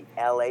 But the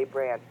LA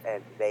branch,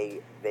 and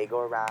they go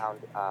around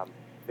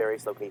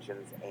various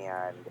locations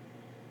and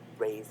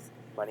raise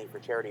money for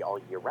charity all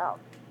year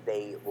round.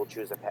 They will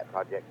choose a pet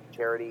project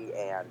charity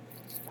and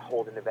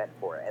hold an event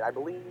for it. And I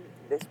believe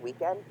this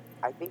weekend,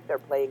 I think they're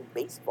playing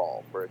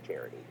baseball for a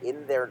charity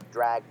in their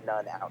drag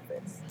nun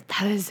outfits.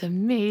 That is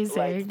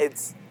amazing.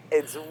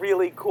 It's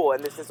really cool.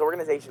 And this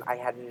organization I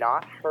had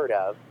not heard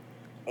of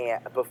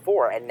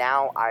before, and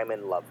now I'm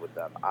in love with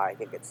them. I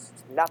think it's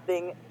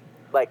nothing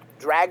like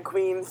drag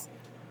queens,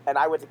 and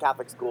I went to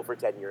Catholic school for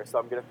 10 years, so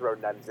I'm going to throw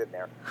nuns in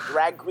there.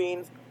 Drag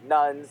queens,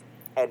 nuns,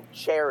 and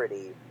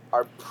charity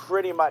are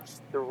pretty much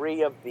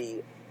three of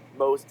the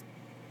most...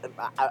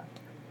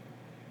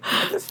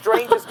 the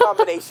strangest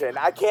combination.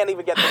 I can't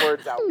even get the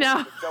words out. No.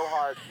 It's so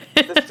hard.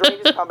 It's the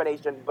strangest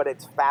combination, but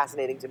it's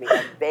fascinating to me.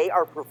 And they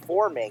are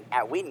performing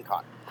at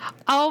WheatonCon.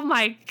 Oh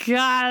my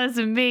God, that's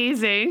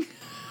amazing.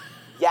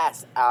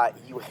 Yes.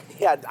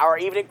 Our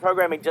evening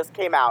programming just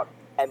came out,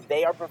 and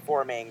they are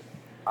performing...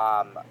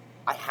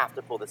 I have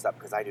to pull this up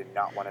because I do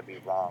not want to be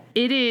wrong.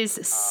 It is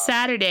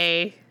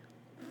Saturday,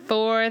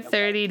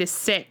 4:30 to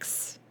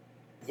 6.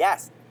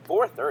 Yes,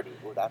 4:30.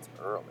 Oh, that's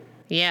early.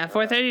 Yeah,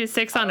 4:30 to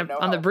 6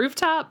 on the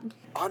rooftop.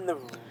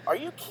 Are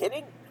you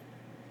kidding?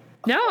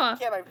 No. Why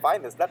can't I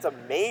find this? That's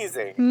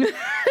amazing.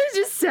 It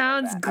just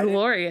sounds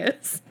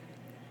glorious.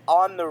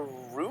 On the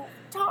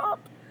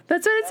rooftop?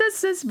 That's what it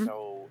says.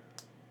 So...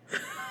 It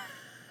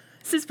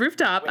says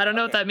rooftop. I don't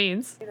know what that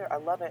means. I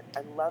love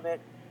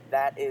it.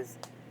 That is...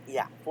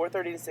 Yeah,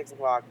 4:30 to 6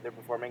 o'clock. They're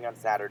performing on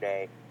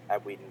Saturday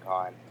at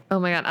WheatonCon. Oh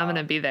my God, I'm going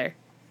to be there.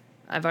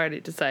 I've already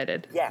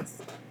decided.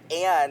 Yes,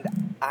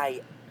 and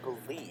I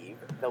believe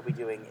they'll be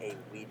doing a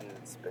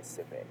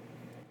Whedon-specific.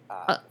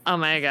 Oh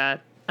my God,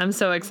 I'm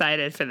so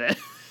excited for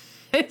this.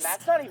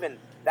 That's not even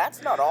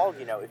that's not all.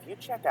 If you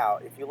check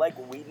out, if you like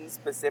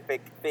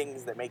Whedon-specific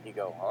things that make you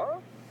go, huh?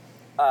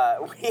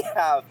 We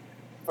have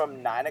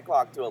from 9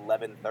 o'clock to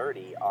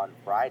 11:30 on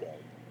Friday.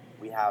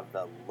 We have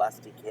the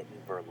Lusty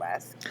Kitten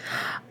Burlesque,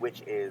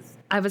 which is...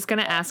 I was going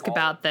to ask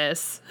about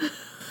this.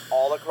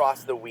 all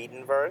across the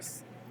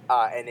Whedonverse,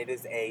 and it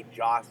is a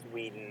Joss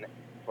Whedon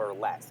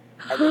burlesque.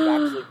 And they've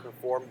actually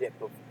performed it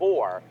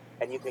before,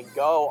 and you can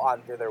go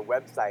onto their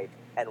website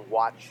and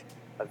watch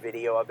a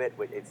video of it,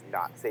 which it's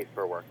not safe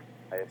for work,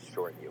 I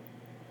assure you,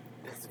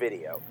 this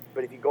video.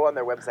 But if you go on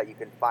their website, you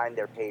can find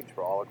their page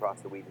for all across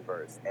the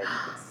Whedonverse, and you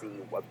can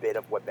see a bit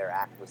of what their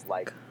act was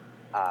like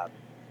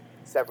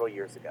several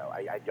years ago.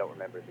 I don't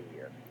remember the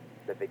year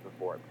that they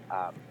performed.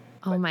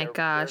 Oh my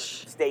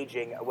gosh. They're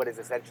staging what is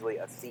essentially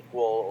a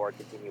sequel or a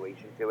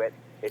continuation to it.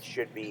 It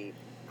should be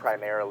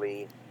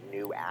primarily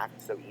new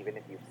acts, so even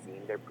if you've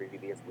seen their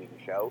previous Whedon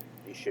show,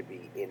 you should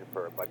be in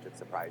for a bunch of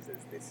surprises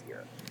this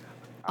year.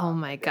 Oh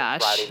my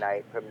gosh. Friday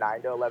night from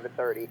 9 to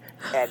 11:30.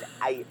 And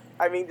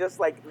I mean,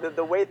 just like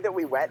the way that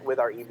we went with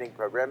our evening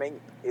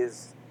programming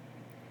is,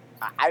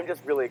 I'm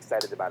just really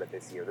excited about it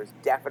this year. There's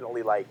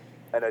definitely like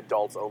an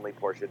adults only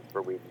portion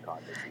for WhedonCon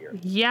this year.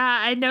 Yeah,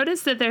 I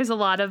noticed that there's a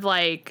lot of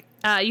like,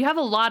 you have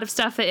a lot of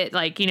stuff that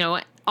like,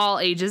 all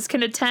ages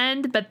can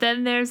attend, but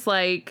then there's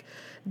like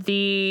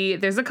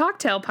there's a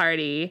cocktail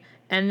party,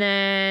 and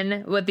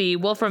then with the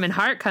Wolfram and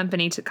Hart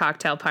Company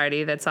cocktail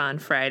party that's on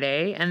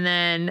Friday, and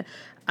then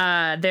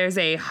there's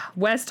a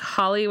West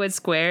Hollywood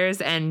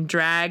Squares and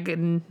drag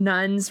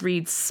nuns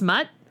read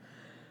smut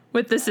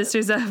with the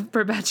Sisters of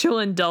Perpetual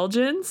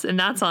Indulgence, and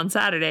that's on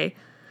Saturday.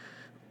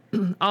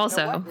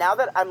 Also, you know now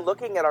that I'm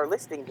looking at our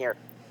listing here,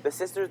 the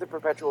Sisters of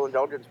Perpetual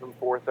Indulgence from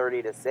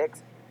 4:30 to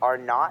 6 are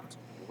not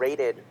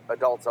rated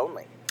adults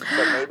only.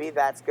 So maybe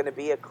that's going to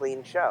be a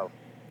clean show.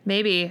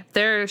 Maybe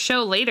their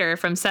show later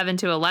from 7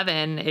 to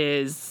 11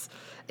 is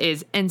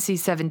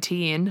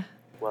NC-17.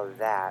 Well,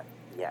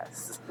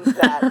 yes,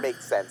 that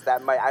makes sense.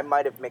 I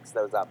might have mixed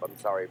those up. I'm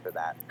sorry for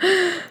that.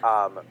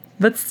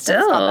 But still,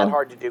 it's not that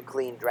hard to do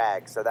clean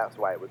drag, so that's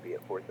why it would be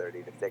at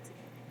 4:30 to 6.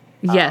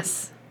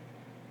 Yes.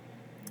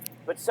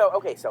 But so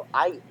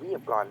we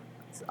have gone.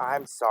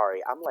 I'm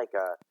sorry. I'm like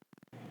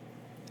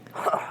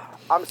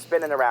I'm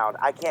spinning around.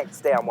 I can't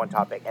stay on one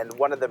topic, and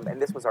one of them,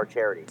 and this was our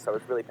charity, so I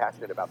was really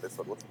passionate about this.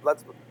 So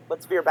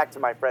let's veer back to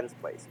my friend's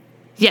place.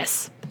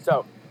 Yes.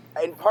 So,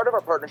 in part of our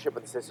partnership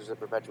with the Sisters of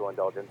Perpetual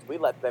Indulgence, we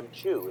let them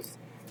choose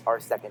our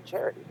second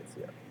charity this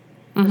year.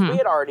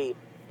 Mm-hmm.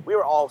 We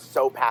were all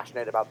so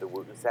passionate about the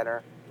Wooten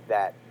Center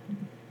that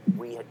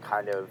we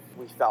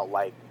felt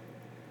like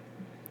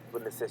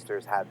when the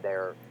sisters had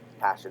their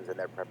passions and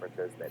their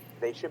preferences that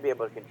they should be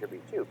able to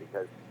contribute too,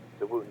 because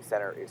the Wooten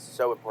Center is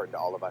so important to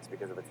all of us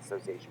because of its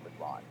association with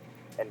Ron.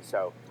 And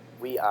so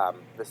we,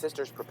 the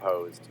sisters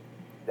proposed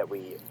that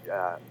we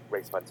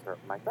raise funds for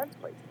My Friend's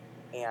Place.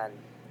 And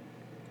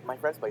My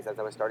Friend's Place, as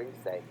I was starting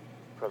to say,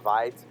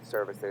 provides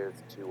services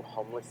to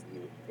homeless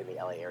youth in the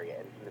LA area.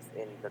 And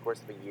in the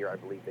course of a year, I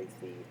believe they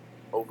see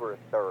over a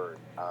third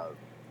of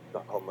the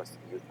homeless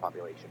youth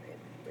population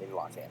in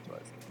Los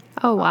Angeles.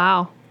 Oh,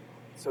 wow.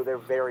 So they're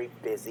very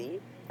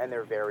busy and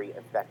they're very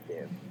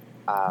effective.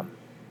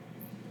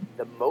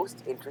 The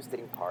most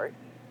interesting part,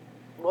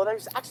 well,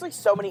 there's actually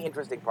so many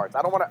interesting parts.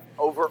 I don't want to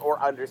over or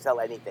undersell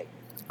anything.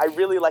 I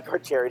really like our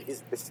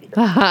charities this year.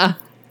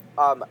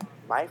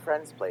 My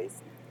Friend's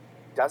Place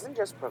doesn't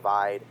just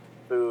provide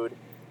food,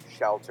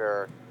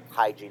 shelter,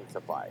 hygiene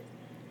supplies.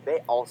 They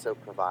also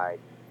provide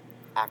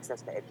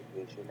access to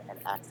education and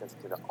access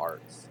to the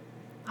arts.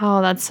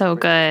 Oh, that's so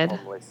good.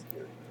 Homeless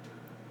youth.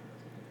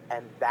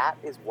 And that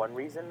is one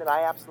reason that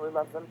I absolutely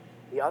love them.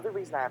 The other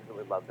reason I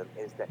absolutely love them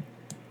is that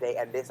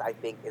and this I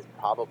think is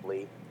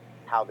probably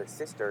how the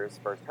sisters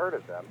first heard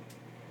of them,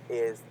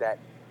 is that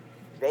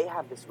they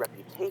have this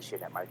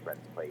reputation at My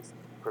Friend's Place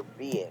for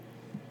being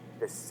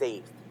the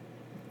safe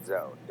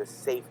zone, the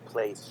safe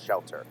place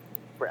shelter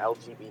for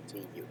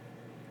LGBT youth.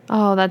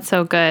 Oh, that's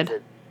so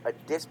good. A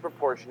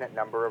disproportionate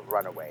number of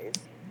runaways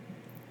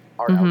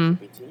are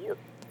LGBT youth.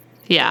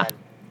 Yeah.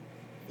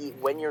 And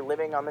when you're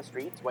living on the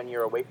streets, when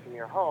you're away from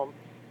your home,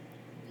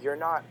 you're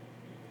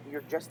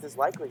just as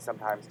likely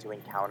sometimes to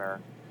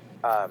encounter,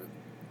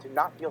 to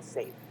not feel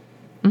safe.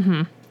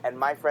 Mm-hmm. And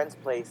My Friend's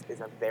Place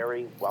is a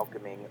very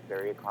welcoming,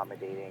 very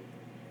accommodating,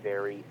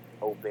 very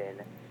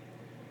open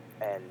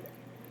and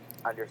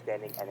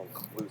understanding and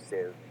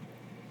inclusive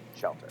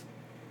shelter.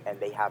 And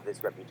they have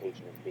this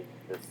reputation as being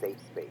the safe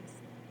space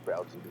for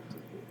LGBT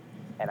youth.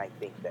 And I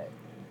think that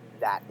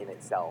in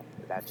itself,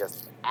 that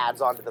just adds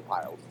on to the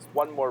pile. It's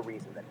one more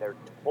reason that they're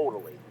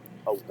totally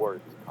a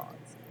worthy cause.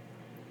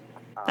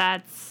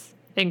 That's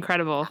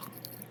incredible.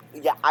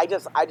 Yeah,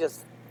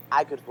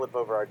 I could flip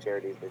over our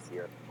charities this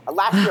year.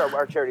 Last year,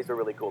 our charities were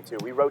really cool, too.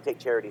 We rotate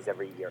charities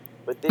every year.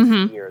 But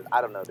this year, I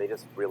don't know, they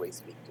just really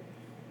speak to me.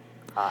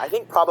 I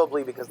think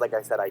probably because, like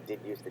I said, I did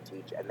used to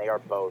teach, and they are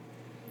both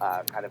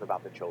kind of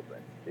about the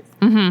children.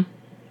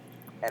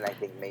 And I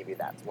think maybe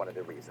that's one of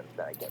the reasons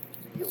that I get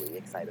really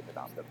excited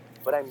about them.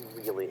 But I'm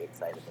really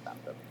excited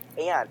about them.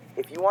 And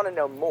if you want to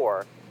know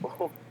more,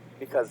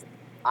 because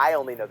I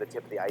only know the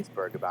tip of the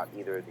iceberg about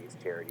either of these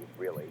charities,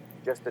 really,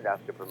 just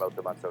enough to promote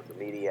them on social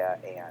media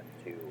and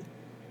to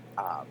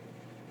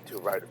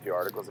write a few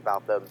articles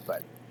about them.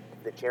 But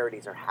the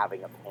charities are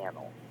having a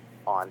panel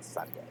on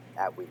Sunday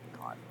at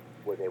WhedonCon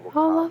where they will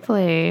come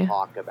lovely. and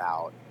talk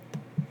about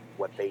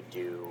what they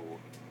do,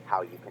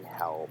 how you can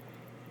help,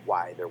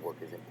 why their work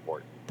is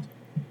important.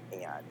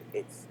 And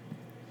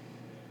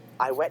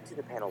I went to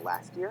the panel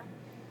last year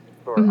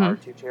for our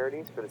two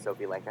charities, for the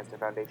Sophie Lancaster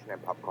Foundation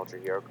and Pop Culture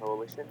Hero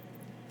Coalition.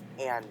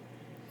 And,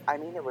 I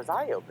mean, it was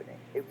eye-opening.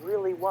 It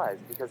really was,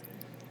 because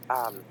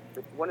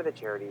one of the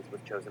charities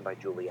was chosen by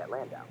Juliet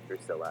Landau,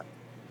 Drusilla,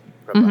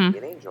 from Buffy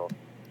and Angel.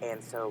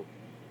 And so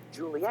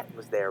Juliet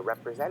was there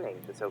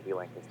representing the Sophie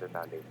Lancaster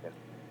Foundation.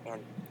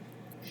 And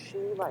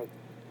she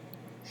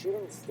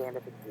didn't stand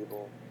at the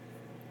table.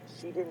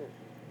 She didn't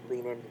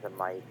lean into the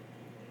mic.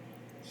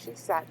 She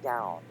sat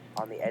down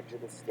on the edge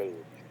of the stage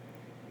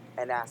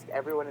and asked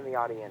everyone in the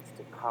audience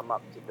to come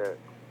up to the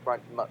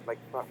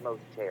frontmost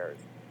chairs.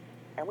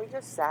 And we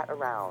just sat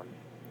around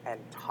and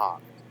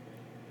talked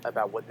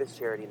about what this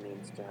charity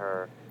means to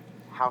her,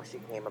 how she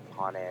came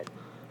upon it,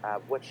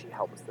 what she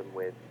helps them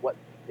with, what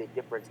the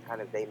difference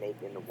kind of they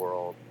make in the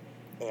world.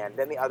 And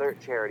then the other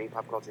charity,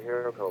 Pop Culture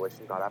Hero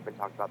Coalition, got up and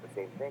talked about the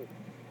same thing.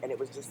 And it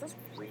was just this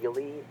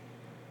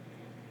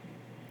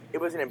it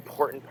was an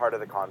important part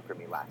of the con for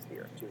me last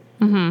year, to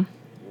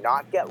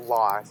not get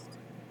lost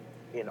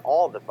in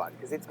all the fun,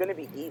 because it's going to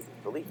be easy.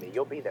 Believe me,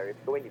 you'll be there.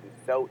 It's going to be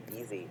so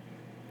easy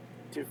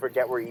to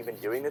forget we're even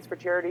doing this for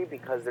charity,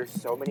 because there's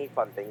so many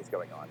fun things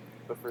going on.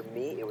 But for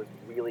me, it was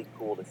really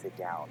cool to sit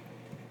down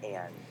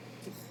and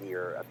to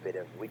hear a bit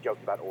of, we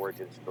joked about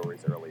origin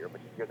stories earlier,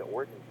 but to hear the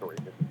origin stories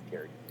of these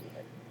charities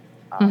even,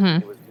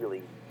 it was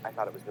really, I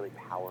thought it was really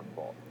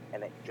powerful,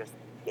 and it just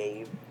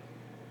gave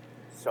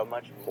so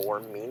much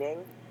more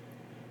meaning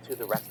to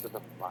the rest of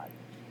the fun.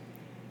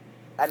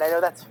 And I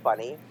know that's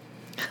funny,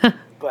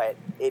 but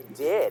it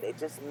did. It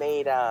just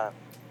made the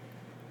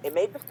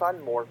fun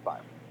more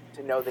fun,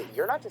 to know that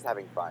you're not just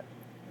having fun,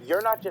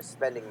 you're not just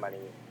spending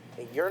money,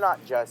 you're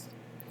not just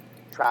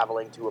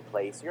traveling to a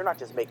place, you're not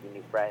just making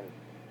new friends,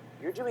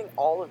 you're doing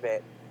all of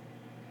it,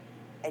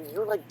 and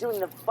you're like doing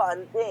the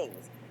fun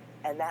things,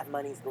 and that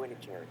money's going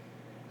to charity.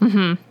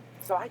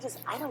 So I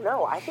don't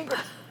know, I think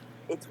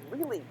it's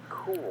really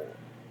cool.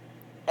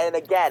 And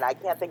again, I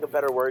can't think of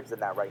better words than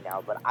that right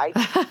now, but I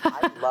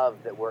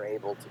love that we're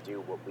able to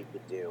do what we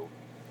could do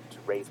to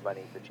raise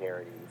money for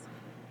charities,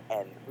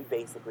 and we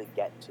basically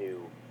get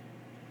to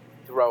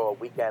throw a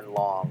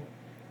weekend-long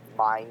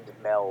mind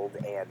meld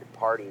and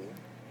party,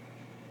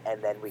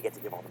 and then we get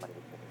to give all the money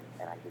to charity,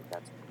 and I think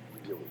that's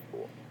really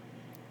cool.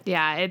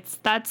 Yeah,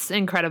 that's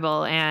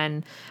incredible.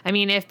 And I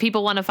mean, if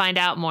people want to find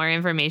out more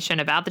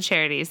information about the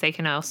charities, they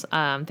can also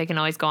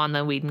always go on the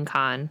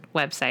WhedonCon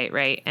website,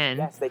 right? And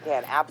yes, they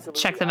can absolutely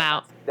check them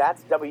out.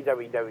 That's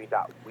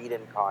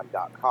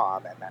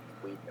www.whedoncon.com, and that's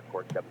Whedon, of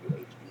course,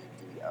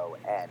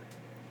 WHEDON.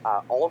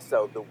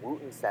 Also, the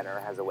Wooten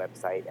Center has a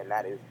website, and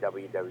that is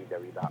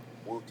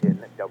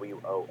www.wooten,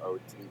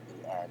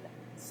 WOOTEN,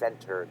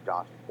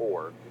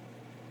 center.org.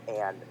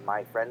 And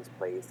my friend's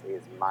place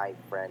is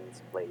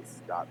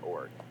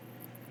myfriendsplace.org.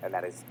 And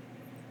that is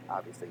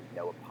obviously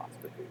no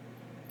apostrophe.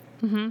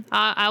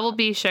 I will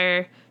be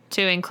sure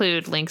to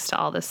include links to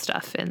all this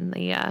stuff in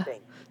the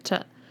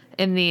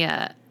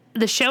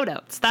the show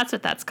notes. That's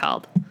what that's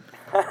called.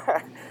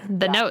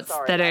 The notes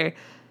that I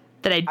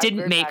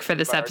didn't make for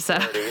this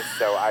episode.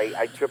 So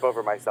I trip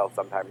over myself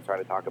sometimes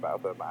trying to talk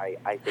about them. I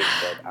think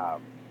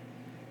that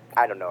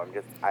I don't know.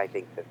 I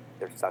think that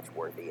they're such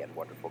worthy and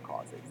wonderful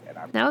causes, and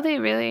I'm they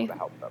really to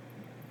help them.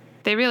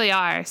 They really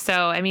are.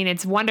 So I mean,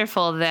 it's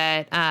wonderful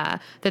that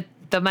that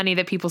the money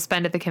that people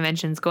spend at the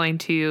convention is going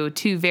to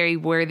two very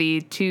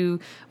worthy,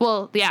 two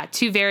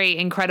very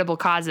incredible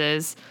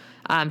causes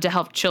to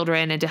help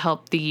children and to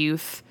help the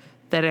youth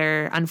that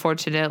are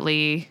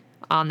unfortunately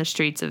on the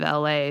streets of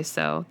LA.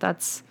 So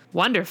that's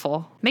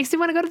wonderful. Makes me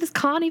want to go to this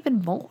con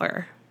even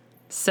more.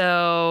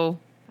 So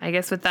I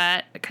guess with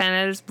that, it kind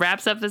of just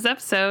wraps up this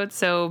episode.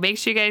 So make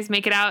sure you guys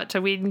make it out to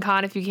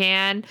WhedonCon if you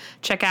can.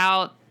 Check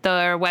out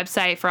their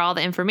website for all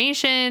the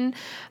information,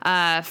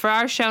 for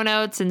our show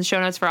notes and the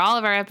show notes for all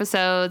of our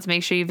episodes.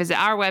 Make sure you visit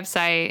our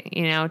website,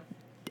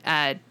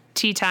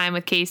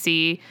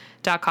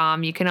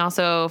 teatimewithkc.com. You can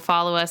also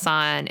follow us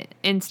on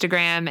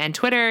Instagram and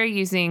Twitter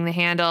using the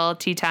handle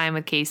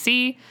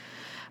teatimewithkc.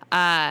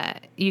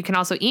 You can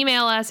also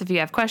email us if you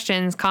have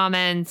questions,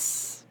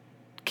 comments,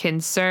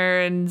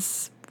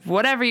 concerns,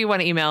 whatever you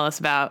want to email us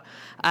about.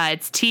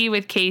 It's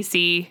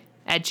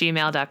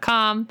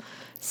teawithkc@gmail.com.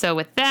 So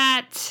with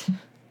that,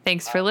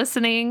 thanks for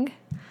listening.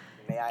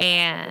 May I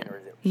and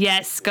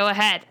yes, go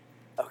ahead.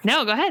 Okay.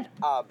 No, go ahead.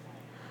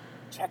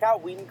 Check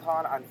out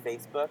WhedonCon on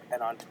Facebook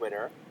and on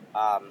Twitter.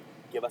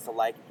 Give us a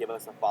like, give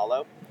us a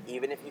follow.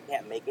 Even if you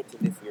can't make it to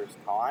this year's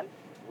con,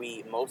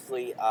 we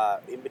mostly,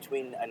 in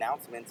between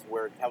announcements,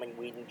 we're telling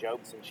Whedon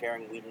jokes and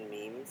sharing Whedon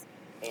memes.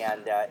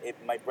 And it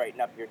might brighten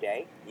up your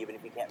day, even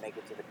if you can't make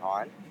it to the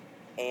con.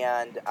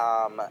 And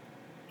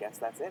guess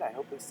that's it. I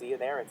hope we see you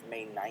there. It's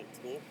May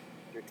 19th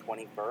through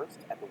 21st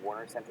at the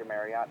Warner Center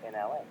Marriott in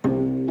LA.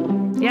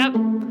 Yep.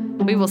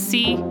 We will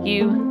see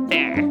you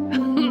there.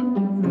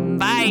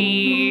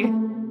 Bye.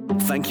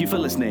 Thank you for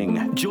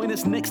listening. Join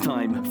us next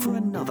time for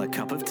another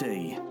cup of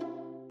tea.